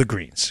Field of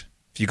Greens.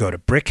 If you go to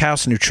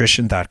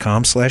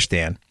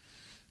brickhousenutrition.com/Dan,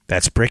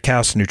 that's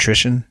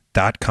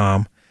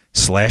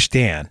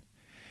brickhousenutrition.com/Dan,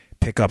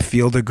 pick up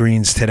Field of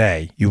Greens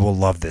today. You will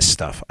love this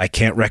stuff. I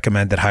can't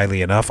recommend it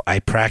highly enough. I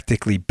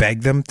practically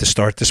begged them to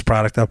start this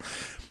product up.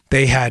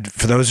 They had,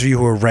 for those of you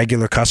who are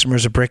regular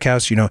customers of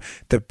Brickhouse, you know,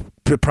 the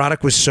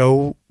product was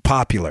so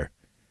popular,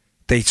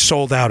 they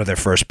sold out of their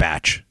first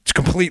batch. It's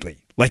completely.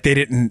 Like they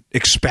didn't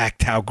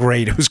expect how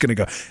great it was going to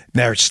go.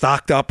 They're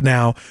stocked up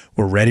now.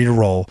 We're ready to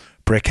roll.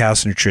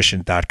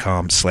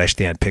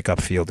 brickhousenutrition.com/Dan. Pick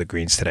up Field of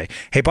Greens today.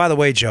 Hey, by the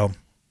way, Joe,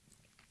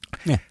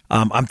 Yeah.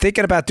 I'm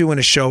thinking about doing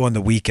a show on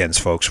the weekends,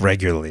 folks,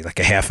 regularly, like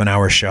a half an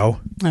hour show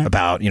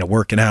about,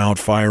 working out,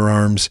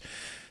 firearms,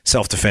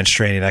 self-defense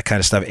training, that kind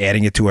of stuff,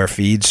 adding it to our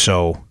feed.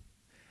 So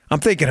I'm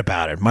thinking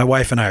about it. My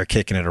wife and I are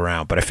kicking it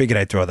around, but I figured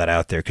I'd throw that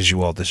out there because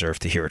you all deserve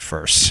to hear it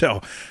first. So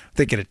I'm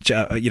thinking,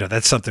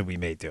 that's something we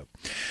may do.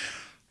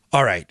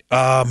 All right.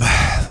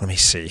 Let me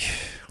see.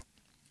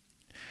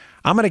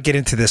 I'm going to get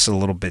into this a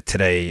little bit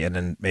today and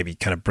then maybe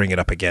kind of bring it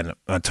up again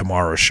on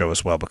tomorrow's show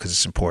as well because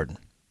it's important.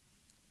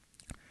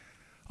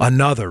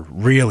 Another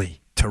really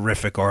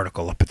terrific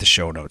article up at the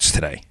show notes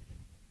today.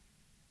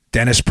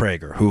 Dennis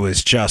Prager, who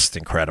is just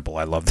incredible.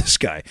 I love this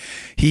guy.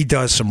 He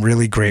does some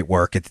really great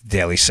work at the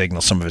Daily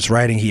Signal. Some of his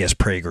writing, he has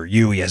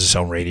PragerU. He has his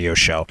own radio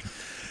show.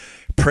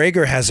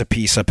 Prager has a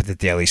piece up at the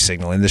Daily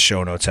Signal in the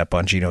show notes at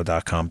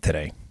Bongino.com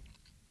today.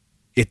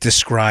 It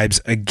describes,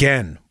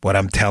 again, what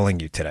I'm telling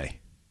you today.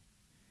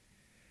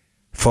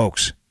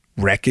 Folks,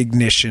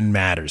 recognition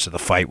matters of the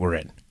fight we're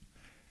in.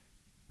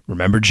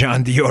 Remember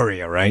John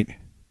Dioria, right?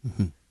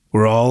 Mm-hmm.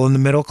 We're all in the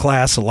middle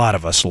class, a lot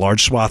of us, a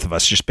large swath of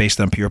us, just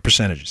based on pure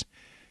percentages.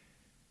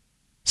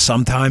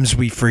 Sometimes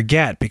we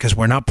forget because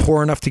we're not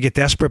poor enough to get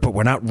desperate, but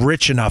we're not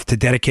rich enough to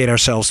dedicate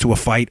ourselves to a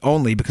fight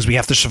only because we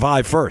have to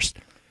survive first.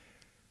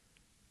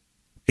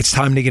 It's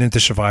time to get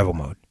into survival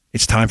mode.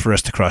 It's time for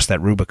us to cross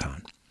that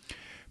Rubicon.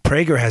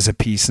 Prager has a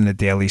piece in the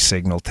Daily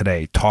Signal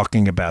today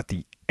talking about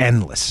the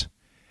endless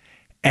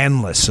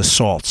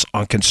assaults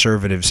on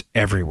conservatives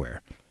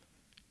everywhere.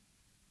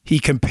 He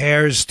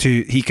compares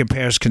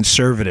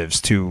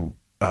conservatives to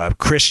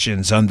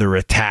Christians under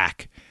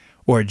attack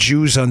or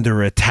Jews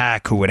under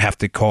attack who would have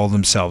to call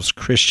themselves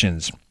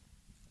Christians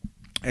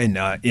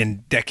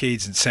in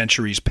decades and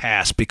centuries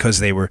past because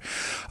they were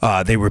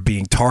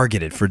being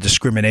targeted for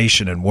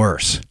discrimination and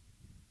worse.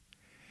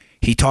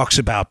 He talks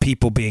about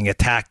people being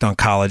attacked on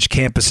college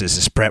campuses.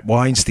 This Brett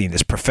Weinstein,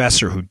 this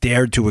professor who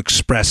dared to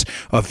express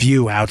a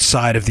view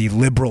outside of the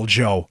liberal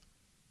Joe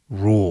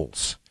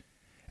rules.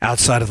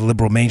 Outside of the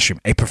liberal mainstream,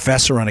 a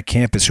professor on a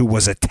campus who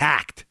was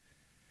attacked.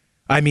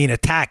 I mean,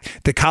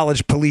 attacked. The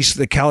college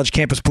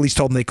campus police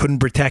told him they couldn't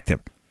protect him.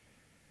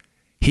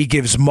 He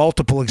gives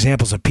multiple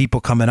examples of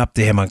people coming up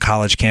to him on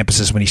college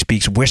campuses when he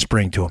speaks,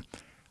 whispering to him,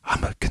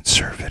 "I'm a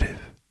conservative."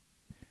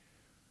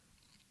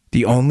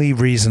 The only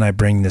reason I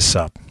bring this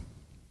up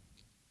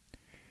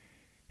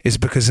is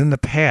because in the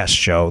past,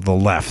 Joe, the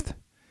left,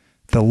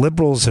 the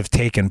liberals have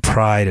taken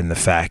pride in the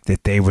fact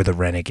that they were the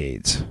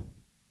renegades.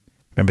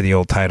 Remember the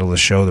old title of the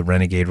show, The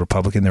Renegade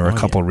Republican? There were a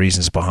couple of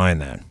reasons behind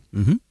that.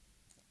 Mm-hmm.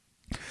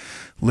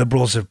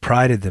 Liberals have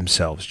prided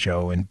themselves,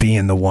 Joe, in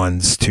being the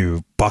ones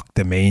to buck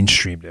the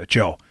mainstream.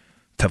 Joe,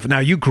 now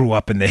you grew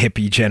up in the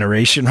hippie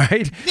generation,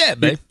 right? Yeah,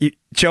 babe.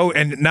 Joe,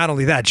 and not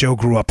only that, Joe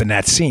grew up in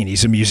that scene.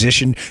 He's a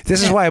musician.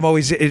 This is why I'm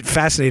always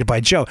fascinated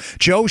by Joe.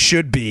 Joe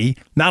should be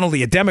not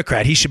only a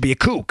Democrat, he should be a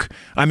kook.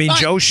 I mean,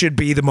 Joe should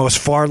be the most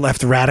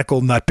far-left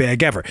radical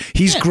nutbag ever.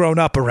 He's grown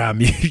up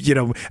around,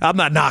 I'm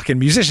not knocking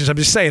musicians. I'm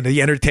just saying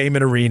the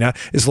entertainment arena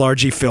is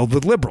largely filled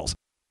with liberals.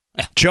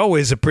 Yeah. Joe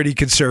is a pretty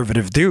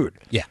conservative dude.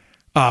 Yeah.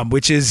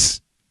 Which is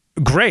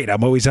great.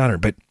 I'm always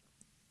honored. But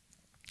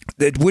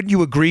Wouldn't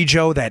you agree,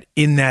 Joe, that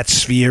in that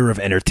sphere of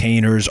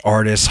entertainers,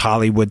 artists,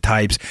 Hollywood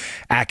types,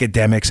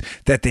 academics,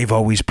 that they've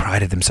always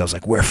prided themselves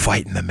like, we're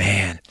fighting the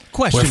man.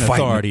 Question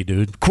authority,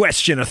 dude.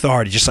 Question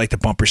authority, just like the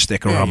bumper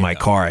sticker on my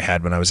car I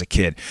had when I was a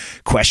kid.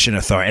 Question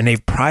authority. And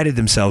they've prided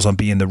themselves on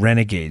being the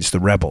renegades, the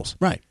rebels.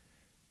 Right.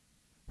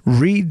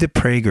 Read the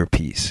Prager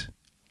piece,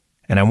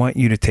 and I want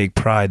you to take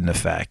pride in the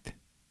fact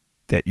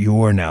that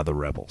you're now the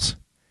rebels.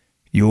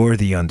 You're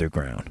the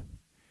underground.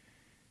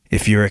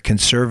 If you're a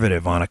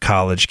conservative on a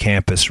college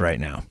campus right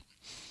now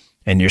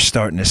and you're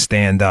starting to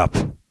stand up,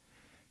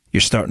 you're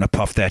starting to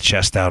puff that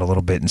chest out a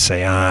little bit and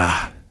say,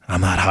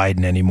 I'm not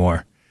hiding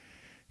anymore.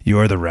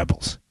 You're the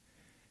rebels.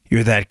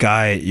 You're that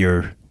guy at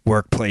your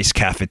workplace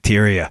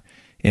cafeteria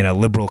in a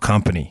liberal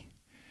company.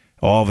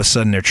 All of a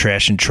sudden they're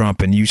trashing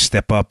Trump and you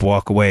step up,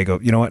 walk away, go,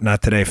 you know what?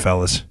 Not today,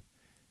 fellas.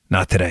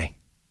 Not today.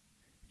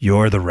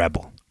 You're the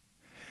rebel.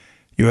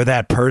 You're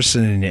that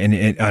person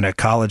on a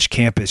college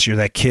campus. You're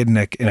that kid in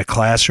a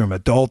classroom,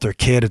 adult or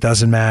kid, it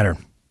doesn't matter.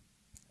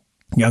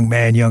 Young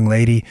man, young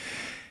lady,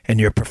 and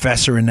your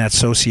professor in that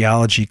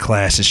sociology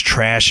class is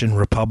trashing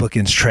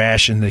Republicans,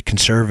 trashing the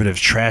conservatives,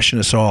 trashing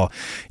us all.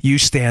 You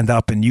stand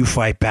up and you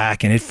fight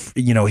back, and if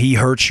he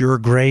hurts your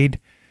grade,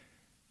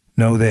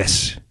 know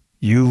this: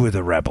 you were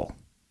the rebel.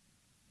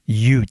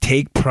 You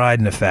take pride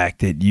in the fact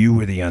that you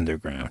were the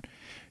underground.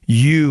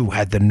 You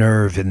had the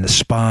nerve and the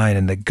spine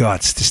and the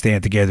guts to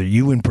stand together.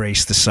 You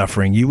embraced the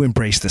suffering. You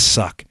embraced the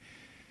suck.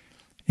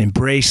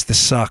 Embrace the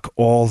suck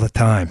all the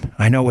time.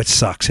 I know it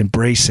sucks.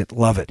 Embrace it.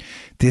 Love it.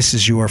 This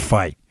is your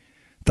fight.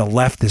 The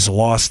left has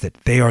lost it.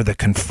 They are the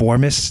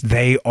conformists.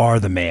 They are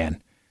the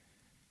man.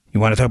 You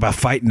want to talk about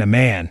fighting the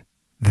man?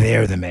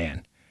 They're the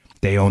man.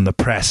 They own the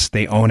press.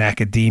 They own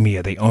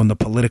academia. They own the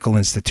political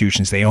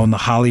institutions. They own the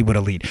Hollywood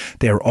elite.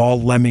 They're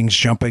all lemmings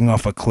jumping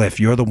off a cliff.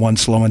 You're the one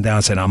slowing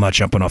down saying, I'm not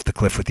jumping off the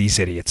cliff with these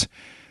idiots.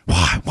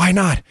 Why? Why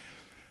not?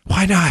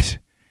 Why not?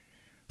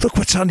 Look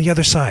what's on the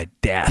other side.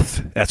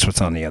 Death. That's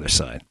what's on the other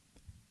side.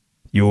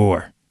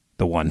 You're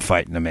the one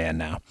fighting the man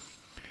now.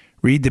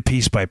 Read the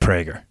piece by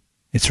Prager.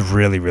 It's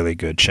really, really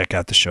good. Check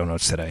out the show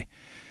notes today.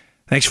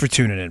 Thanks for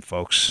tuning in,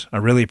 folks. I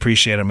really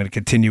appreciate it. I'm going to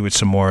continue with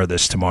some more of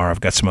this tomorrow.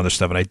 I've got some other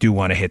stuff, and I do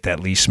want to hit that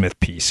Lee Smith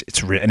piece.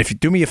 And if you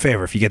do me a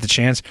favor, if you get the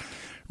chance,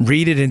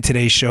 read it in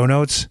today's show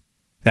notes.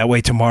 That way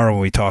tomorrow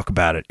when we talk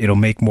about it, it'll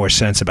make more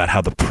sense about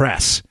how the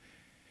press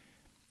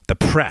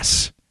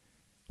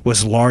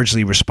was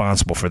largely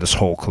responsible for this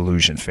whole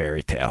collusion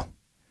fairy tale.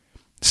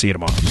 See you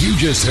tomorrow. You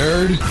just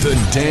heard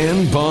The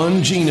Dan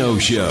Bongino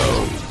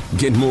Show.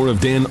 Get more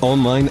of Dan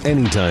online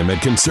anytime at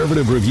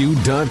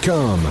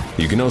conservativereview.com.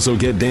 You can also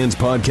get Dan's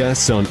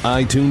podcasts on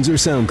iTunes or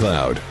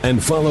SoundCloud.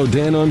 And follow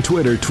Dan on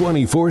Twitter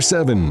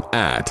 24/7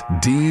 at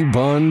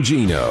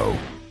DBongino.